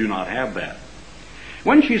manuscripts do not have that.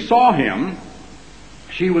 When she saw him,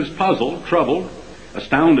 she was puzzled, troubled,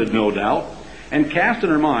 astounded, no doubt, and cast in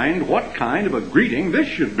her mind what kind of a greeting this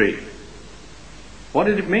should be. What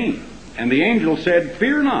did it mean? And the angel said,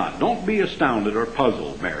 Fear not, don't be astounded or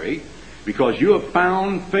puzzled, Mary, because you have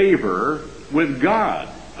found favor with God.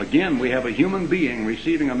 Again, we have a human being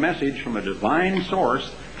receiving a message from a divine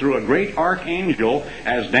source through a great archangel,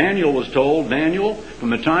 as Daniel was told, Daniel,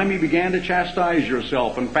 from the time you began to chastise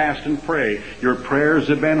yourself and fast and pray, your prayers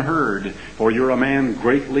have been heard, for you're a man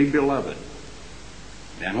greatly beloved.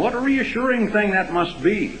 And what a reassuring thing that must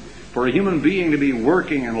be for a human being to be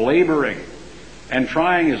working and laboring and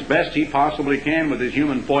trying as best he possibly can with his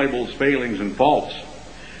human foibles, failings, and faults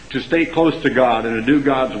to stay close to God and to do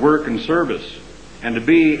God's work and service, and to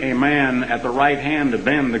be a man at the right hand of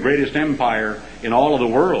them, the greatest empire in all of the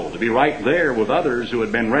world, to be right there with others who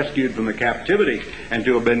had been rescued from the captivity, and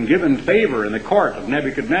to have been given favor in the court of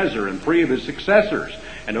Nebuchadnezzar and 3 of his successors,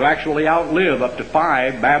 and to actually outlive up to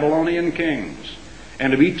 5 Babylonian kings,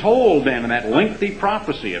 and to be told then in that lengthy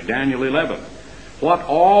prophecy of Daniel 11 what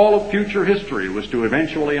all of future history was to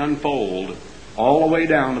eventually unfold all the way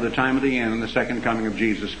down to the time of the end and the second coming of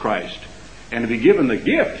Jesus Christ. And to be given the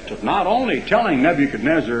gift of not only telling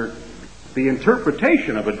Nebuchadnezzar the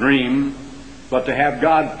interpretation of a dream, but to have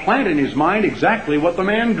God plant in his mind exactly what the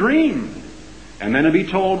man dreamed. And then to be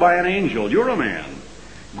told by an angel, You're a man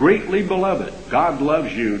greatly beloved. God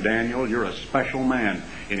loves you, Daniel. You're a special man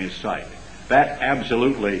in his sight. That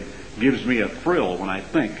absolutely gives me a thrill when I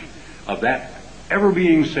think of that ever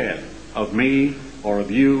being said of me or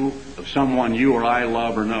of you, of someone you or I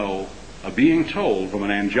love or know, of being told from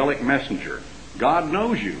an angelic messenger, God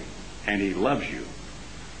knows you and he loves you.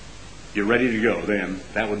 You're ready to go then.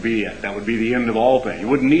 That would be it. That would be the end of all things. You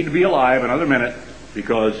wouldn't need to be alive another minute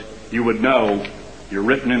because you would know you're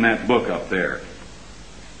written in that book up there.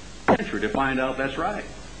 To find out that's right.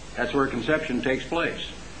 That's where conception takes place.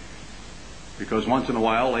 Because once in a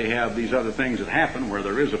while they have these other things that happen where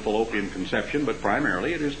there is a fallopian conception, but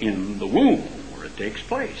primarily it is in the womb where it takes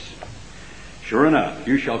place. Sure enough,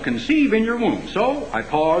 you shall conceive in your womb. So I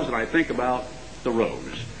pause and I think about the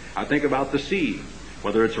rose. I think about the seed,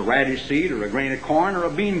 whether it's a radish seed or a grain of corn or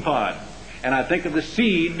a bean pod. And I think of the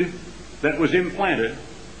seed that was implanted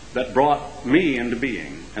that brought me into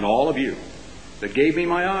being, and all of you, that gave me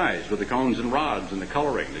my eyes with the cones and rods and the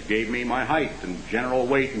coloring, that gave me my height and general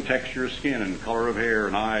weight and texture of skin and color of hair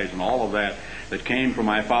and eyes and all of that, that came from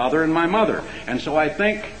my father and my mother. And so I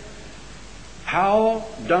think, how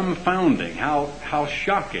dumbfounding, how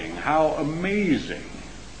shocking, how amazing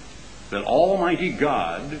that Almighty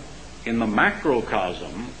God in the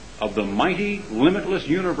macrocosm of the mighty, limitless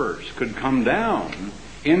universe could come down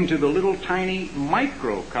into the little tiny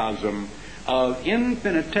microcosm of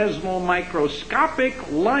infinitesimal microscopic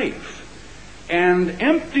life and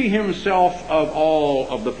empty himself of all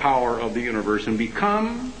of the power of the universe and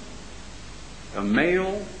become a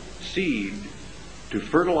male seed to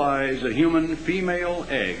fertilize a human female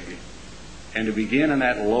egg and to begin in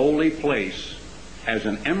that lowly place as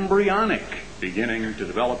an embryonic beginning to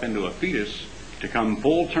develop into a fetus, to come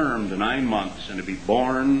full term to 9 months and to be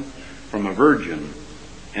born from a virgin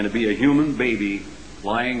and to be a human baby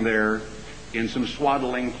lying there in some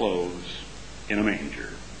swaddling clothes in a manger,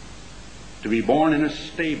 to be born in a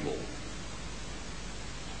stable.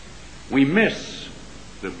 We miss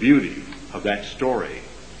the beauty of that story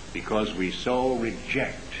because we so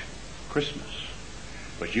reject Christmas.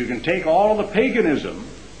 But you can take all the paganism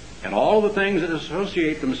and all the things that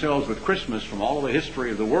associate themselves with Christmas from all the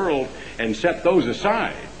history of the world and set those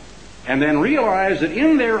aside, and then realize that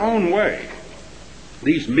in their own way,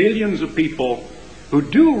 these millions of people who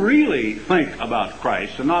do really think about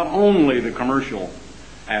Christ and not only the commercial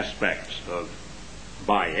aspects of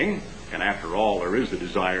buying. And after all, there is a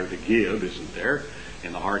desire to give, isn't there,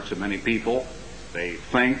 in the hearts of many people. They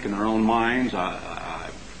think in their own minds. I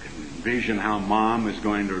can envision how Mom is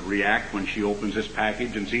going to react when she opens this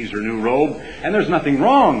package and sees her new robe. And there's nothing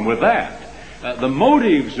wrong with that. The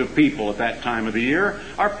motives of people at that time of the year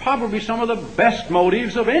are probably some of the best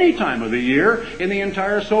motives of any time of the year in the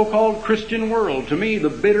entire so-called Christian world. To me,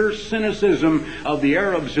 the bitter cynicism of the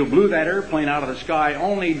Arabs who blew that airplane out of the sky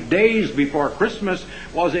only days before Christmas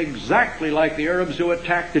was exactly like the Arabs who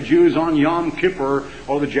attacked the Jews on Yom Kippur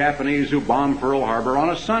or the Japanese who bombed Pearl Harbor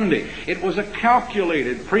on a Sunday. It was a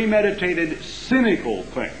calculated, premeditated, cynical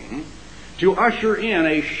thing to usher in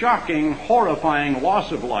a shocking, horrifying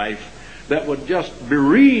loss of life that would just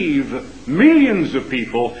bereave millions of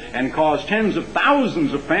people and cause tens of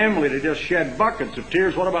thousands of families to just shed buckets of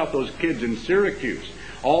tears. What about those kids in Syracuse?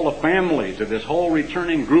 All the families of this whole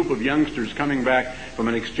returning group of youngsters coming back from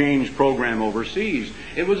an exchange program overseas.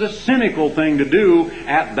 It was a cynical thing to do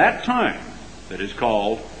at that time that is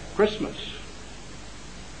called Christmas.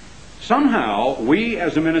 Somehow, we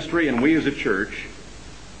as a ministry and we as a church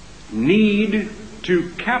need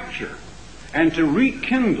to capture and to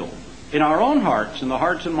rekindle in our own hearts and the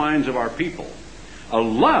hearts and minds of our people a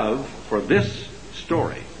love for this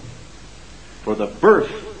story, for the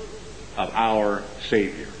birth of our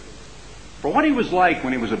Savior, for what he was like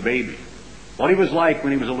when he was a baby, what he was like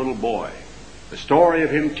when he was a little boy, the story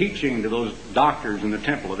of him teaching to those doctors in the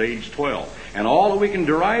temple at age 12, and all that we can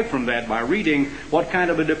derive from that by reading what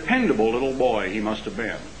kind of a dependable little boy he must have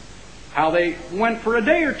been. How they went for a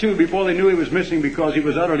day or two before they knew he was missing because he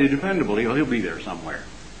was utterly dependable. He'll be there somewhere.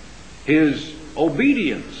 His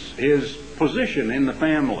obedience, his position in the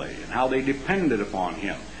family, and how they depended upon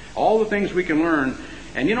him. All the things we can learn.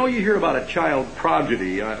 And you know, you hear about a child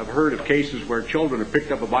prodigy. I've heard of cases where children have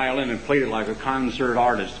picked up a violin and played it like a concert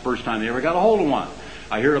artist the first time they ever got a hold of one.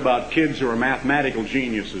 I hear about kids who are mathematical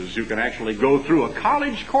geniuses who can actually go through a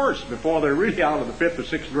college course before they're really out of the 5th or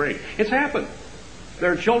 6th grade. It's happened.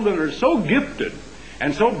 There are children that are so gifted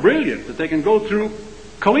and so brilliant that they can go through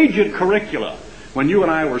collegiate curricula when you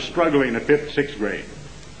and I were struggling in the 5th, 6th grade.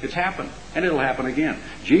 It's happened, and it'll happen again.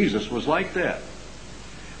 Jesus was like that.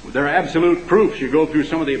 There are absolute proofs. You go through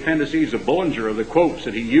some of the appendices of Bullinger, of the quotes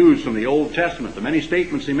that he used from the Old Testament, the many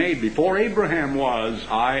statements he made. Before Abraham was,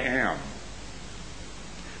 I am.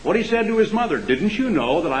 What he said to his mother, didn't you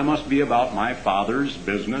know that I must be about my Father's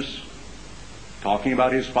business? Talking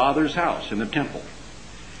about his Father's house in the temple.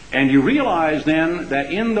 And you realize then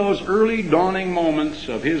that in those early dawning moments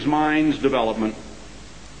of his mind's development,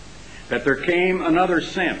 that there came another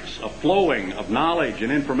sense, a flowing of knowledge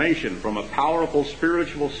and information from a powerful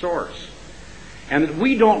spiritual source. And that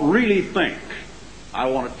we don't really think, I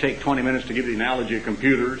want to take 20 minutes to give the analogy of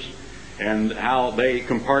computers and how they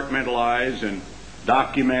compartmentalize and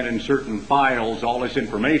document in certain files all this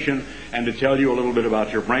information, and to tell you a little bit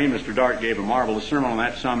about your brain. Mr. Dart gave a marvelous sermon on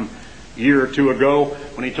that some year or two ago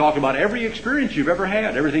when he talked about every experience you've ever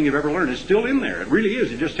had, everything you've ever learned is still in there. It really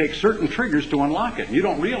is. It just takes certain triggers to unlock it. And you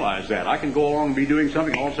don't realize that. I can go along and be doing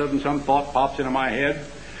something, all of a sudden some thought pops into my head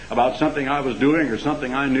about something I was doing or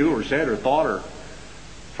something I knew or said or thought or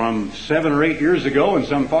from 7 or 8 years ago in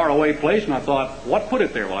some faraway place, and I thought, what put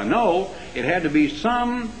it there? Well, I know it had to be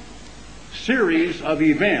some series of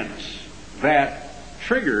events that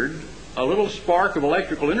triggered a little spark of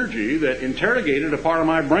electrical energy that interrogated a part of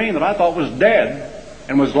my brain that I thought was dead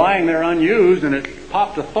and was lying there unused, and it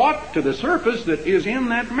popped a thought to the surface that is in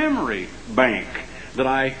that memory bank that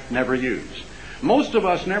I never use. Most of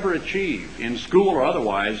us never achieve, in school or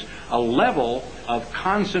otherwise, a level of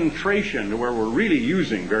concentration to where we're really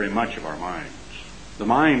using very much of our minds. The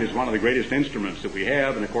mind is one of the greatest instruments that we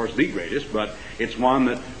have, and of course the greatest, but it's one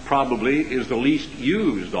that probably is the least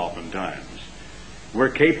used oftentimes. We're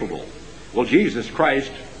capable. Well, Jesus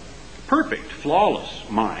Christ, perfect, flawless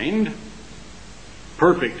mind,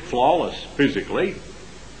 perfect, flawless physically,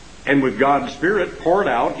 and with God's Spirit poured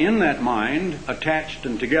out in that mind, attached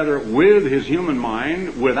and together with his human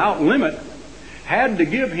mind, without limit, had to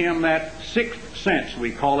give him that sixth sense,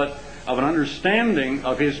 we call it, of an understanding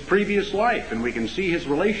of his previous life, and we can see his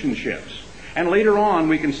relationships. And later on,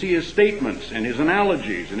 we can see his statements and his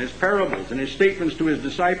analogies and his parables and his statements to his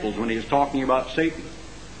disciples when he is talking about Satan.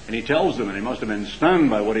 And he tells them, and they must have been stunned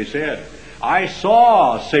by what he said, I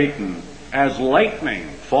saw Satan as lightning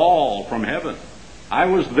fall from heaven. I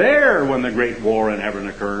was there when the great war in heaven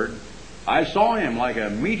occurred. I saw him like a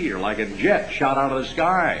meteor, like a jet shot out of the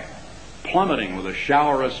sky, plummeting with a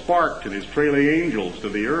shower of sparks and his trailing angels to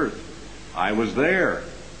the earth. I was there.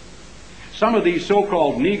 Some of these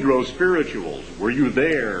so-called Negro spirituals, were you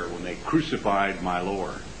there when they crucified my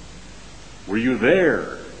Lord? Were you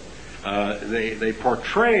there? They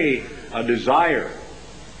portray a desire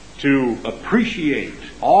to appreciate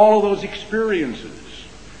all of those experiences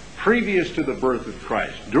previous to the birth of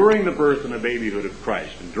Christ, during the birth and the babyhood of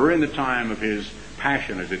Christ, and during the time of his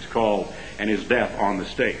passion, as it's called, and his death on the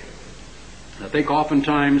stake. I think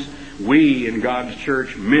oftentimes we in God's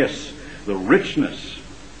church miss the richness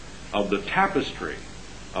of the tapestry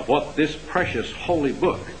of what this precious holy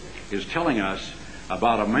book is telling us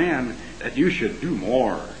about a man that you should do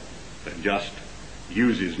more than just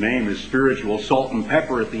use his name as spiritual salt and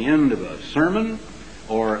pepper at the end of a sermon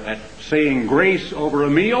or at saying grace over a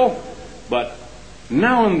meal, but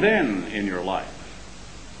now and then in your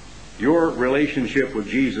life, your relationship with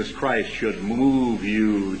Jesus Christ should move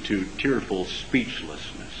you to tearful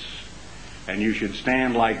speechlessness. And you should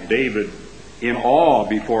stand like David in awe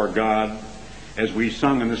before God, as we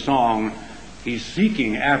sung in the song, he's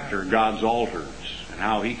seeking after God's altars, and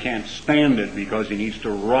how he can't stand it because he needs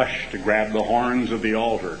to rush to grab the horns of the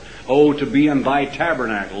altar. Oh, to be in thy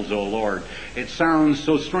tabernacles, O Lord. It sounds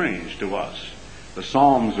so strange to us. The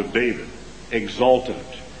Psalms of David, exultant,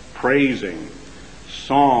 praising,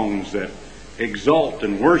 songs that exalt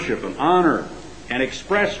and worship and honor and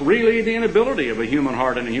express really the inability of a human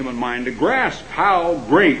heart and a human mind to grasp how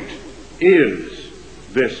great is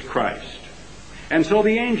this Christ. And so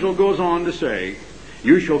the angel goes on to say,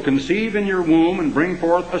 you shall conceive in your womb and bring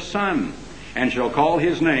forth a son, and shall call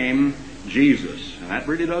his name Jesus. And that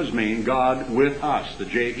really does mean God with us. The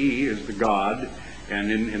J-E is the God.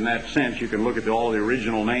 And in that sense, you can look at all the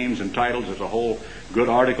original names and titles. There's a whole good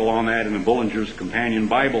article on that in the Bullinger's Companion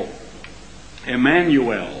Bible.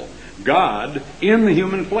 Emmanuel, God in the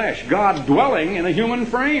human flesh, God dwelling in a human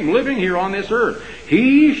frame, living here on this earth.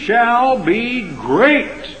 He shall be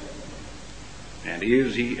great, and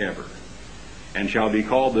is he ever, and shall be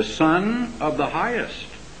called the Son of the Highest.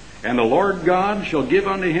 And the Lord God shall give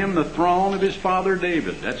unto him the throne of his father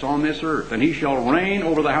David. That's on this earth. And he shall reign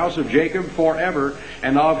over the house of Jacob forever,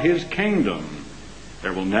 and of his kingdom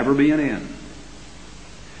there will never be an end.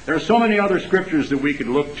 There are so many other scriptures that we could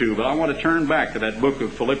look to, but I want to turn back to that book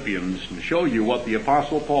of Philippians and show you what the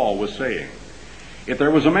Apostle Paul was saying. If there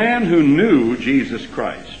was a man who knew Jesus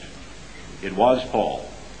Christ, it was Paul.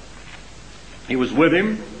 He was with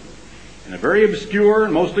him in a very obscure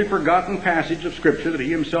and mostly forgotten passage of Scripture that he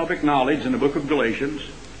himself acknowledged in the book of Galatians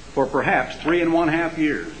for perhaps 3.5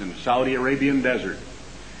 years in the Saudi Arabian desert.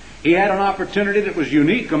 He had an opportunity that was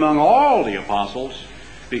unique among all the apostles,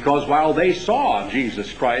 because while they saw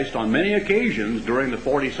Jesus Christ on many occasions during the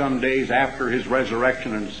 40-some days after his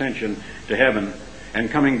resurrection and ascension to heaven, and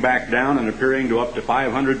coming back down and appearing to up to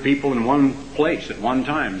 500 people in one place at one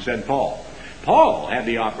time, said Paul. Paul had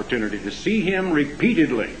the opportunity to see him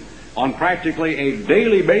repeatedly on practically a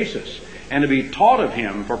daily basis, and to be taught of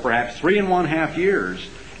him for perhaps 3.5 years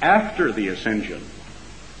after the ascension.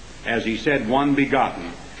 As he said, one begotten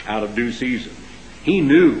out of due season. He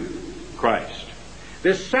knew Christ.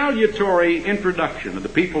 This salutary introduction of the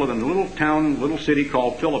people of the little city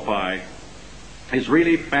called Philippi is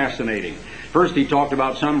really fascinating. First, he talked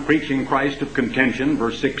about some preaching Christ of contention,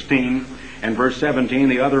 verse 16, and verse 17,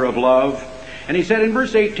 the other of love. And he said in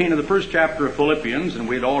verse 18 of the first chapter of Philippians, and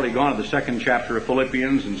we had already gone to the second chapter of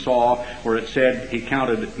Philippians and saw where it said he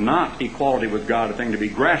counted not equality with God a thing to be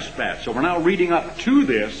grasped at. So we're now reading up to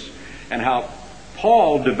this and how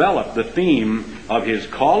Paul developed the theme of his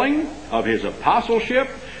calling, of his apostleship,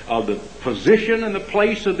 of the position and the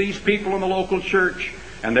place of these people in the local church,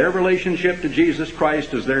 and their relationship to Jesus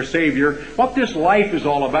Christ as their Savior, what this life is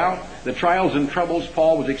all about, the trials and troubles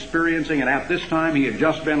Paul was experiencing, and at this time he had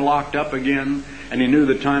just been locked up again, and he knew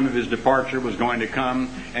the time of his departure was going to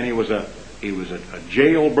come, and he was a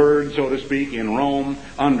jailbird, so to speak, in Rome,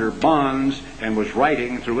 under bonds, and was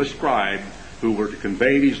writing through a scribe who were to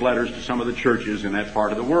convey these letters to some of the churches in that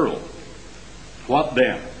part of the world. What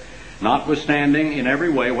then? Notwithstanding in every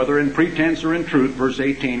way, whether in pretense or in truth, verse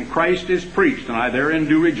 18, Christ is preached, and I therein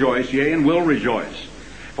do rejoice, yea, and will rejoice.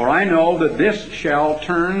 For I know that this shall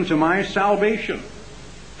turn to my salvation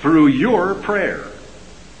through your prayer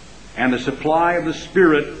and the supply of the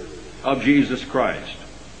Spirit of Jesus Christ.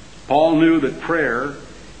 Paul knew that prayer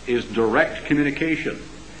is direct communication,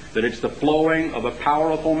 that it's the flowing of a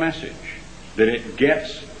powerful message, that it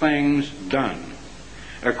gets things done.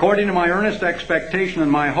 According to my earnest expectation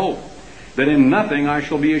and my hope, that in nothing I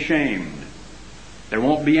shall be ashamed. There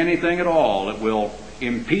won't be anything at all that will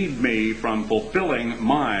impede me from fulfilling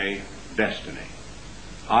my destiny.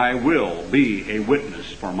 I will be a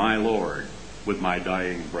witness for my Lord with my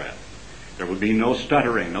dying breath. There will be no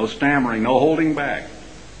stuttering, no stammering, no holding back,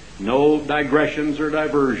 no digressions or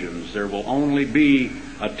diversions. There will only be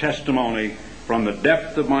a testimony from the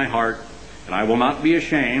depth of my heart, and I will not be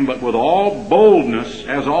ashamed, but with all boldness,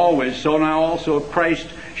 as always, so now also Christ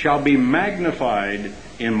shall be magnified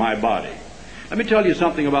in my body. Let me tell you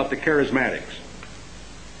something about the charismatics.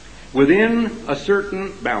 Within a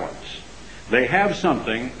certain balance, they have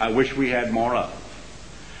something I wish we had more of.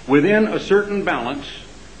 Within a certain balance,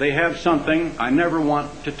 they have something I never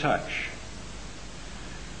want to touch.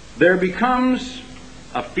 There becomes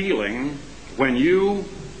a feeling when you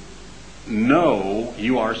know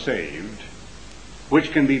you are saved,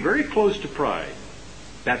 which can be very close to pride.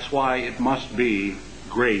 That's why it must be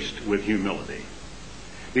graced with humility.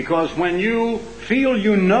 Because when you feel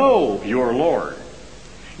you know your Lord,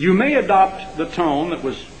 you may adopt the tone that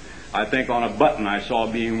was, I think, on a button I saw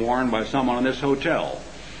being worn by someone in this hotel.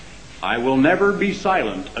 I will never be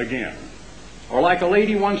silent again. Or like a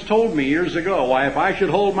lady once told me years ago, why, if I should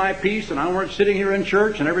hold my peace and I weren't sitting here in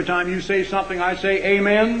church and every time you say something I say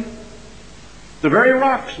amen, the very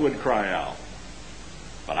rocks would cry out.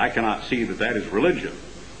 But I cannot see that that is religion.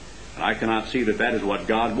 And I cannot see that that is what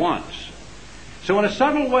God wants. So in a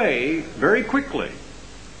subtle way, very quickly,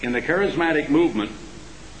 in the charismatic movement,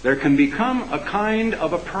 there can become a kind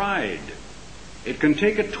of a pride. It can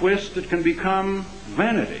take a twist that can become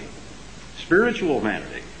vanity, spiritual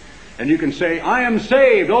vanity. And you can say, I am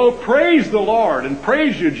saved, oh praise the Lord, and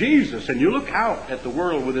praise you Jesus. And you look out at the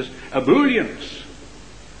world with this ebullience.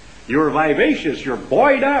 You're vivacious, you're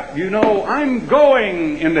buoyed up, you know, I'm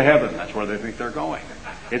going into heaven. That's where they think they're going.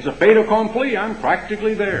 It's a fait accompli, I'm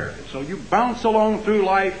practically there. So you bounce along through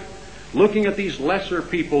life looking at these lesser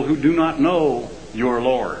people who do not know your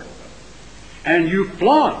Lord. And you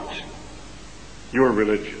flaunt your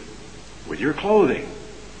religion with your clothing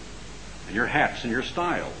and your hats and your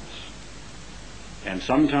styles. And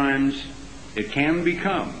sometimes it can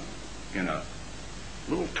become, in a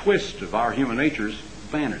little twist of our human nature's,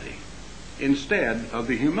 vanity, instead of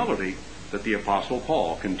the humility that the Apostle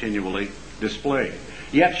Paul continually displayed.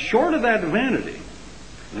 Yet short of that vanity,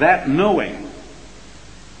 that knowing,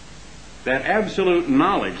 that absolute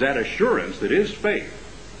knowledge, that assurance that is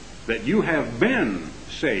faith, that you have been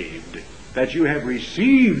saved, that you have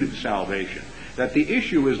received salvation, that the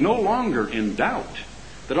issue is no longer in doubt,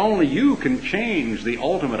 that only you can change the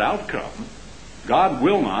ultimate outcome. God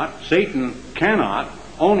will not, Satan cannot,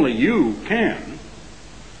 only you can.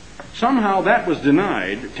 Somehow that was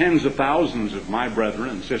denied tens of thousands of my brethren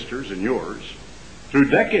and sisters and yours through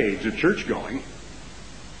decades of church going,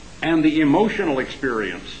 and the emotional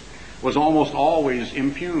experience was almost always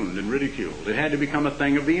impugned and ridiculed. It had to become a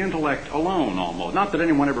thing of the intellect alone almost. Not that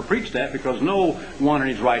anyone ever preached that, because no one in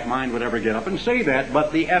his right mind would ever get up and say that,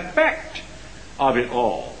 but the effect of it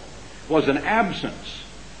all was an absence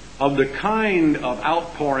of the kind of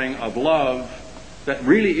outpouring of love that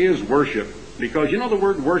really is worship. Because you know the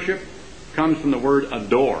word worship comes from the word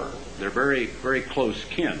adore. They're very, very close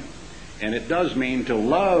kin. And it does mean to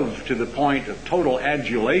love to the point of total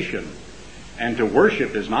adulation. And to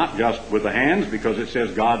worship is not just with the hands, because it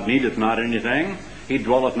says God needeth not anything. He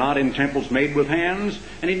dwelleth not in temples made with hands,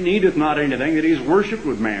 and he needeth not anything that he is worshipped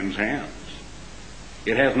with man's hands.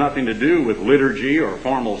 It has nothing to do with liturgy or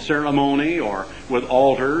formal ceremony or with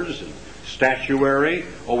altars and statuary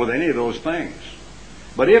or with any of those things.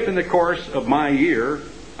 But if in the course of my year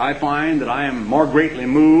I find that I am more greatly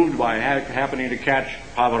moved by happening to catch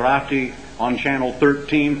Pavarotti on Channel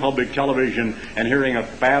 13 public television and hearing a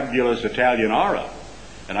fabulous Italian aria,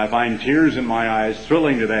 and I find tears in my eyes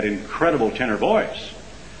thrilling to that incredible tenor voice.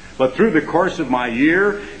 But through the course of my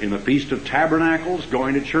year, in the Feast of Tabernacles,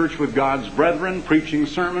 going to church with God's brethren, preaching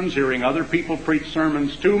sermons, hearing other people preach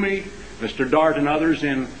sermons to me, Mr. Dart and others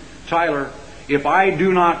in Tyler, if I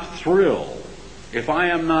do not thrill, if I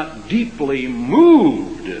am not deeply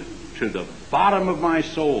moved to the bottom of my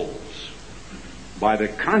soul by the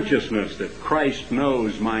consciousness that Christ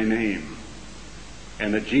knows my name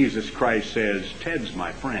and that Jesus Christ says, Ted's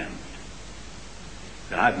my friend,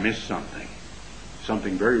 then I've missed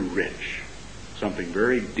something very rich, something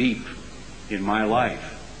very deep in my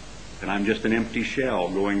life. And I'm just an empty shell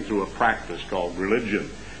going through a practice called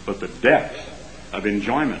religion. But the depth of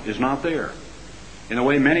enjoyment is not there. In the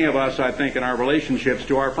way many of us, I think, in our relationships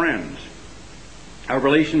to our friends, our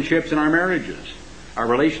relationships in our marriages, our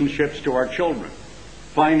relationships to our children,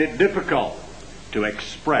 find it difficult to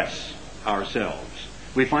express ourselves.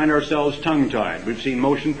 We find ourselves tongue-tied. We've seen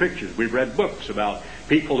motion pictures. We've read books about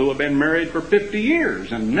people who have been married for 50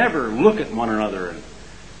 years and never look at one another and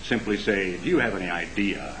simply say, do you have any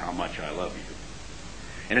idea how much I love you?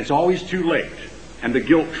 And it's always too late. And the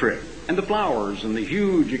guilt trip and the flowers and the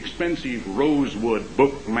huge, expensive rosewood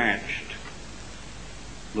book-matched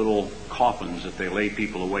little coffins that they lay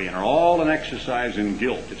people away in are all an exercise in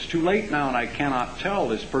guilt. It's too late now, and I cannot tell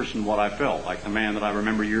this person what I felt, like the man that I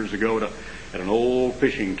remember years ago at an old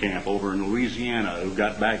fishing camp over in Louisiana, who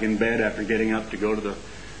got back in bed after getting up to go to the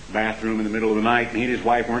bathroom in the middle of the night, and he and his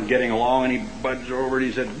wife weren't getting along, and he buds her over and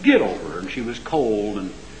he said, "Get over her." And she was cold,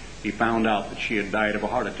 and he found out that she had died of a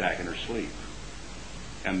heart attack in her sleep.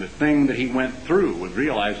 And the thing that he went through was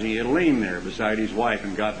realizing he had lain there beside his wife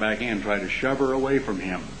and got back in, tried to shove her away from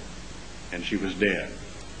him, and she was dead.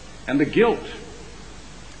 And the guilt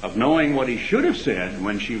of knowing what he should have said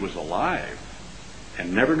when she was alive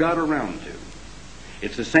and never got around to.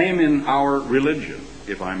 It's the same in our religion,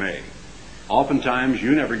 if I may. Oftentimes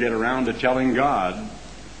you never get around to telling God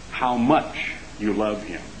how much you love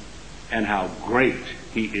him and how great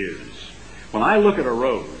he is. When I look at a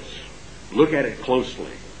rose, look at it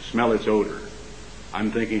closely, smell its odor,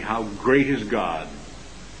 I'm thinking, how great is God.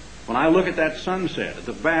 When I look at that sunset at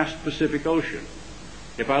the vast Pacific Ocean,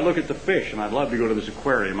 if I look at the fish, and I'd love to go to this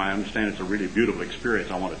aquarium, I understand it's a really beautiful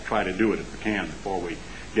experience. I want to try to do it if we can before we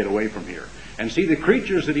get away from here, and see the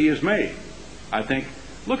creatures that he has made. I think,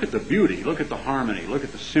 look at the beauty, look at the harmony, look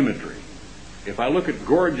at the symmetry. If I look at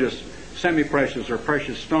gorgeous semi-precious or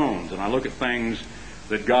precious stones, and I look at things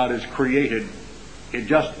that God has created, it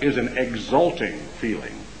just is an exulting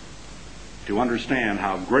feeling to understand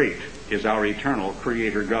how great is our eternal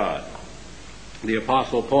Creator God. The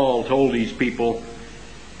Apostle Paul told these people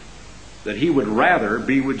that he would rather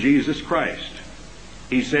be with Jesus Christ.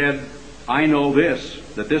 He said, "I know this,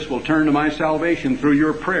 that this will turn to my salvation through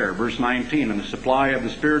your prayer," verse 19, "and the supply of the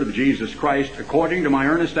Spirit of Jesus Christ, according to my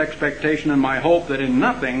earnest expectation and my hope, that in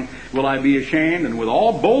nothing will I be ashamed, and with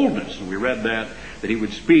all boldness," and we read that he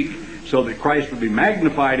would speak so that Christ would be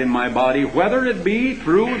magnified in my body, whether it be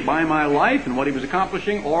through and by my life and what he was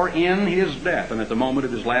accomplishing, or in his death, and at the moment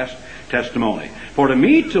of his last testimony. "For to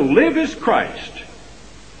me to live is Christ,"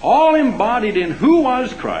 all embodied in who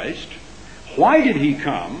was Christ, why did he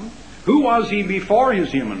come, who was he before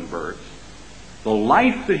his human birth, the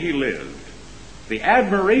life that he lived, the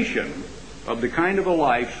admiration of the kind of a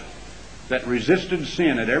life that resisted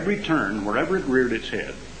sin at every turn, wherever it reared its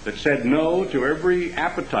head, that said no to every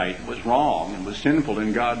appetite that was wrong and was sinful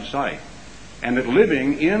in God's sight, and that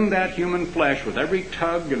living in that human flesh with every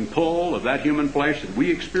tug and pull of that human flesh that we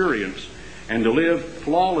experience, and to live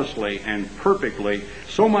flawlessly and perfectly,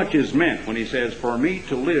 so much is meant when he says, "For me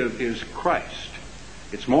to live is Christ."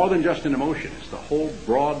 It's more than just an emotion. It's the whole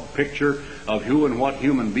broad picture of who and what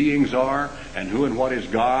human beings are, and who and what is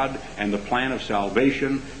God, and the plan of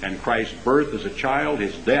salvation, and Christ's birth as a child,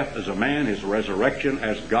 his death as a man, his resurrection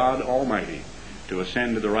as God Almighty, to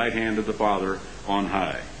ascend to the right hand of the Father on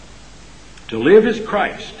high. To live is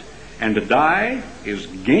Christ, and to die is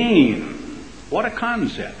gain. What a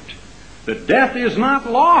concept. That death is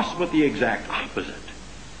not loss, but the exact opposite.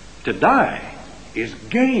 To die is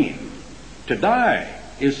gain. To die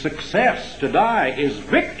is success. To die is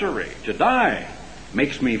victory. To die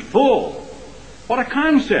makes me full. What a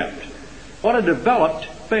concept. What a developed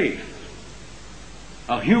faith.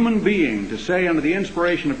 A human being to say under the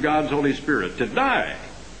inspiration of God's Holy Spirit, to die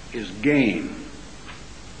is gain.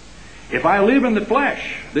 If I live in the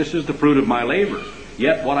flesh, this is the fruit of my labor.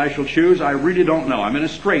 Yet what I shall choose, I really don't know. I'm in a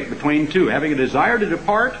strait between two, having a desire to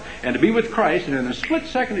depart and to be with Christ, and in a split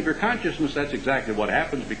second of your consciousness, that's exactly what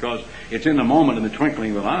happens, because it's in the moment, in the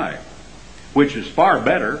twinkling of an eye, which is far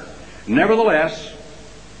better. Nevertheless,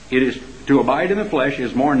 it is to abide in the flesh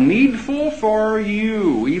is more needful for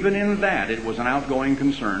you. Even in that, it was an outgoing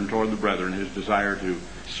concern toward the brethren, his desire to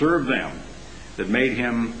serve them, that made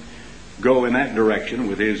him go in that direction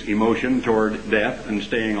with his emotion toward death and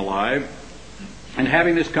staying alive. And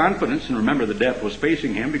having this confidence, and remember the death was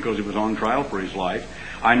facing him because he was on trial for his life,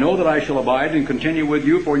 I know that I shall abide and continue with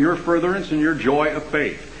you for your furtherance and your joy of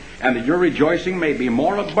faith, and that your rejoicing may be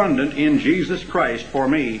more abundant in Jesus Christ for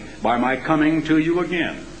me by my coming to you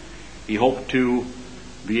again. He hoped to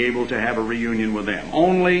be able to have a reunion with them.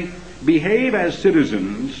 Only behave as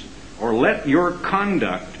citizens, or let your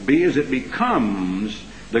conduct be as it becomes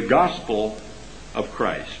the gospel of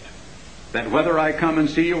Christ. That whether I come and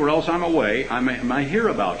see you or else I'm away, I may hear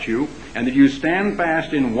about you, and that you stand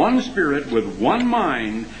fast in one spirit with one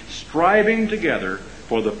mind, striving together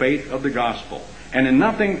for the faith of the gospel, and in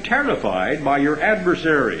nothing terrified by your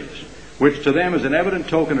adversaries, which to them is an evident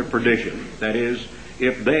token of perdition. That is,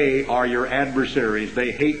 if they are your adversaries,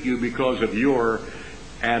 they hate you because of your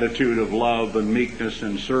attitude of love and meekness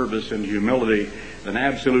and service and humility. An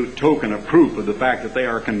absolute token of proof of the fact that they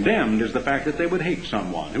are condemned is the fact that they would hate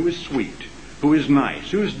someone who is sweet, who is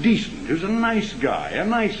nice, who is decent, who's a nice guy, a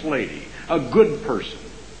nice lady, a good person.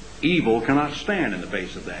 Evil cannot stand in the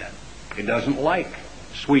face of that. It doesn't like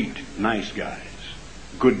sweet, nice guys,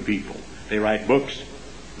 good people. They write books,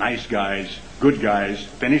 nice guys, good guys,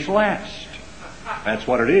 finish last. That's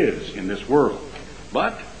what it is in this world.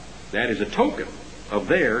 But that is a token of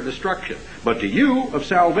their destruction. But to you of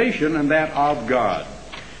salvation, and that of God.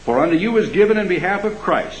 For unto you is given in behalf of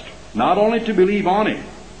Christ, not only to believe on him,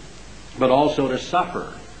 but also to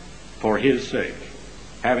suffer for his sake,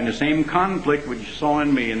 having the same conflict which you saw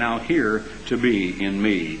in me, and now here to be in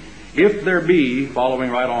me. If there be, following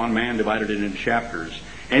right on, man divided it into chapters,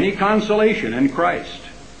 any consolation in Christ,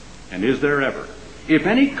 and is there ever? If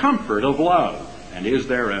any comfort of love, and is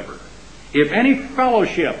there ever? If any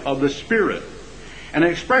fellowship of the Spirit, an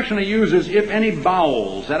expression he uses, if any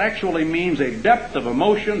bowels, that actually means a depth of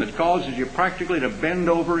emotion that causes you practically to bend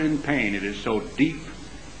over in pain. It is so deep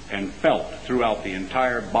and felt throughout the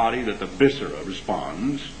entire body that the viscera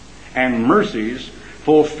responds. And mercies,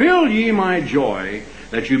 fulfill ye my joy,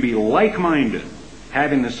 that you be like-minded,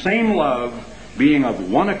 having the same love, being of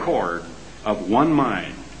one accord, of one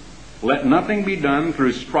mind. Let nothing be done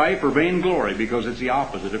through strife or vainglory, because it's the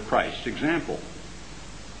opposite of Christ's example.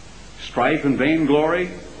 Strife and vainglory,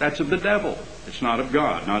 that's of the devil. It's not of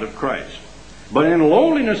God, not of Christ. But in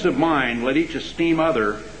lowliness of mind, let each esteem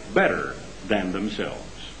other better than themselves.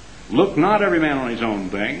 Look not every man on his own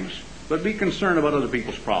things, but be concerned about other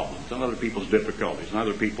people's problems, and other people's difficulties, and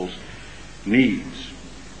other people's needs.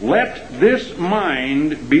 Let this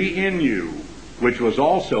mind be in you, which was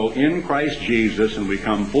also in Christ Jesus, and we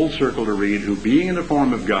come full circle to read, who being in the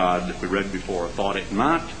form of God, we read before, thought it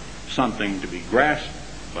not something to be grasped,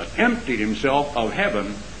 but emptied himself of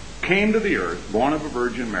heaven, came to the earth, born of a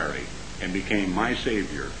Virgin Mary, and became my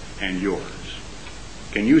Savior and yours.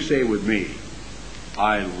 Can you say with me,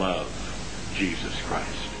 I love Jesus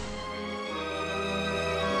Christ?